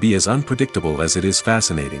that can be as unpredictable as it is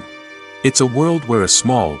fascinating. It's a world where a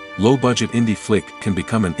small, low-budget indie flick can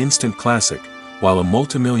become an instant classic, while a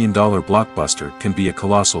multi-million-dollar blockbuster can be a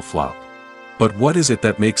colossal flop. But what is it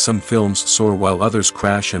that makes some films soar while others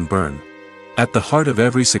crash and burn? At the heart of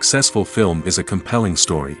every successful film is a compelling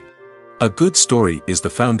story. A good story is the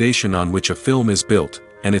foundation on which a film is built,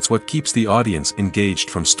 and it's what keeps the audience engaged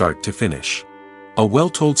from start to finish. A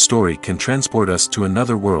well-told story can transport us to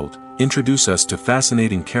another world, introduce us to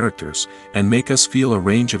fascinating characters, and make us feel a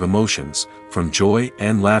range of emotions, from joy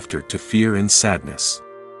and laughter to fear and sadness.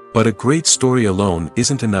 But a great story alone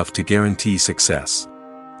isn't enough to guarantee success.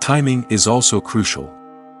 Timing is also crucial.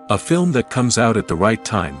 A film that comes out at the right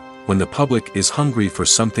time, when the public is hungry for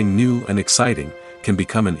something new and exciting, can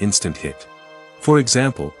become an instant hit. For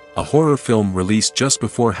example, a horror film released just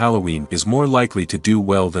before Halloween is more likely to do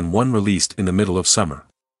well than one released in the middle of summer.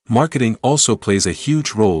 Marketing also plays a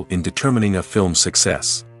huge role in determining a film's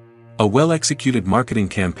success. A well-executed marketing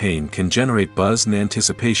campaign can generate buzz and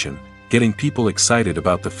anticipation, getting people excited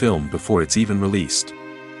about the film before it's even released.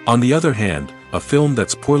 On the other hand, a film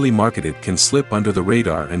that's poorly marketed can slip under the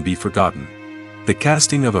radar and be forgotten. The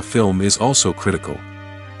casting of a film is also critical.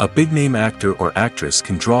 A big-name actor or actress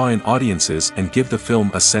can draw in audiences and give the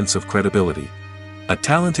film a sense of credibility. A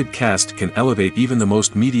talented cast can elevate even the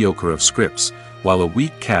most mediocre of scripts, while a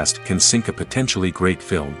weak cast can sink a potentially great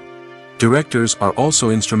film. Directors are also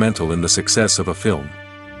instrumental in the success of a film.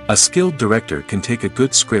 A skilled director can take a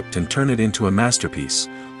good script and turn it into a masterpiece,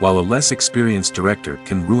 while a less experienced director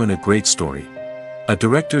can ruin a great story. A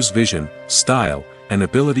director's vision, style, and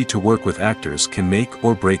ability to work with actors can make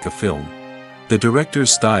or break a film. The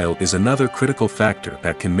director's style is another critical factor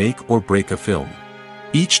that can make or break a film.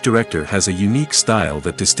 Each director has a unique style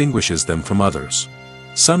that distinguishes them from others.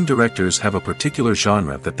 Some directors have a particular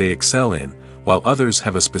genre that they excel in, while others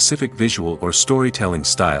have a specific visual or storytelling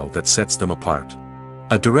style that sets them apart.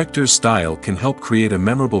 A director's style can help create a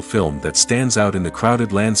memorable film that stands out in the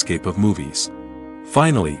crowded landscape of movies.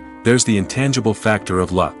 Finally, there's the intangible factor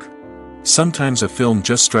of luck. Sometimes a film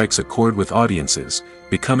just strikes a chord with audiences,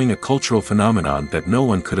 becoming a cultural phenomenon that no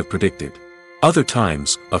one could have predicted. Other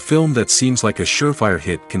times, a film that seems like a surefire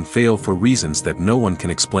hit can fail for reasons that no one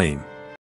can explain.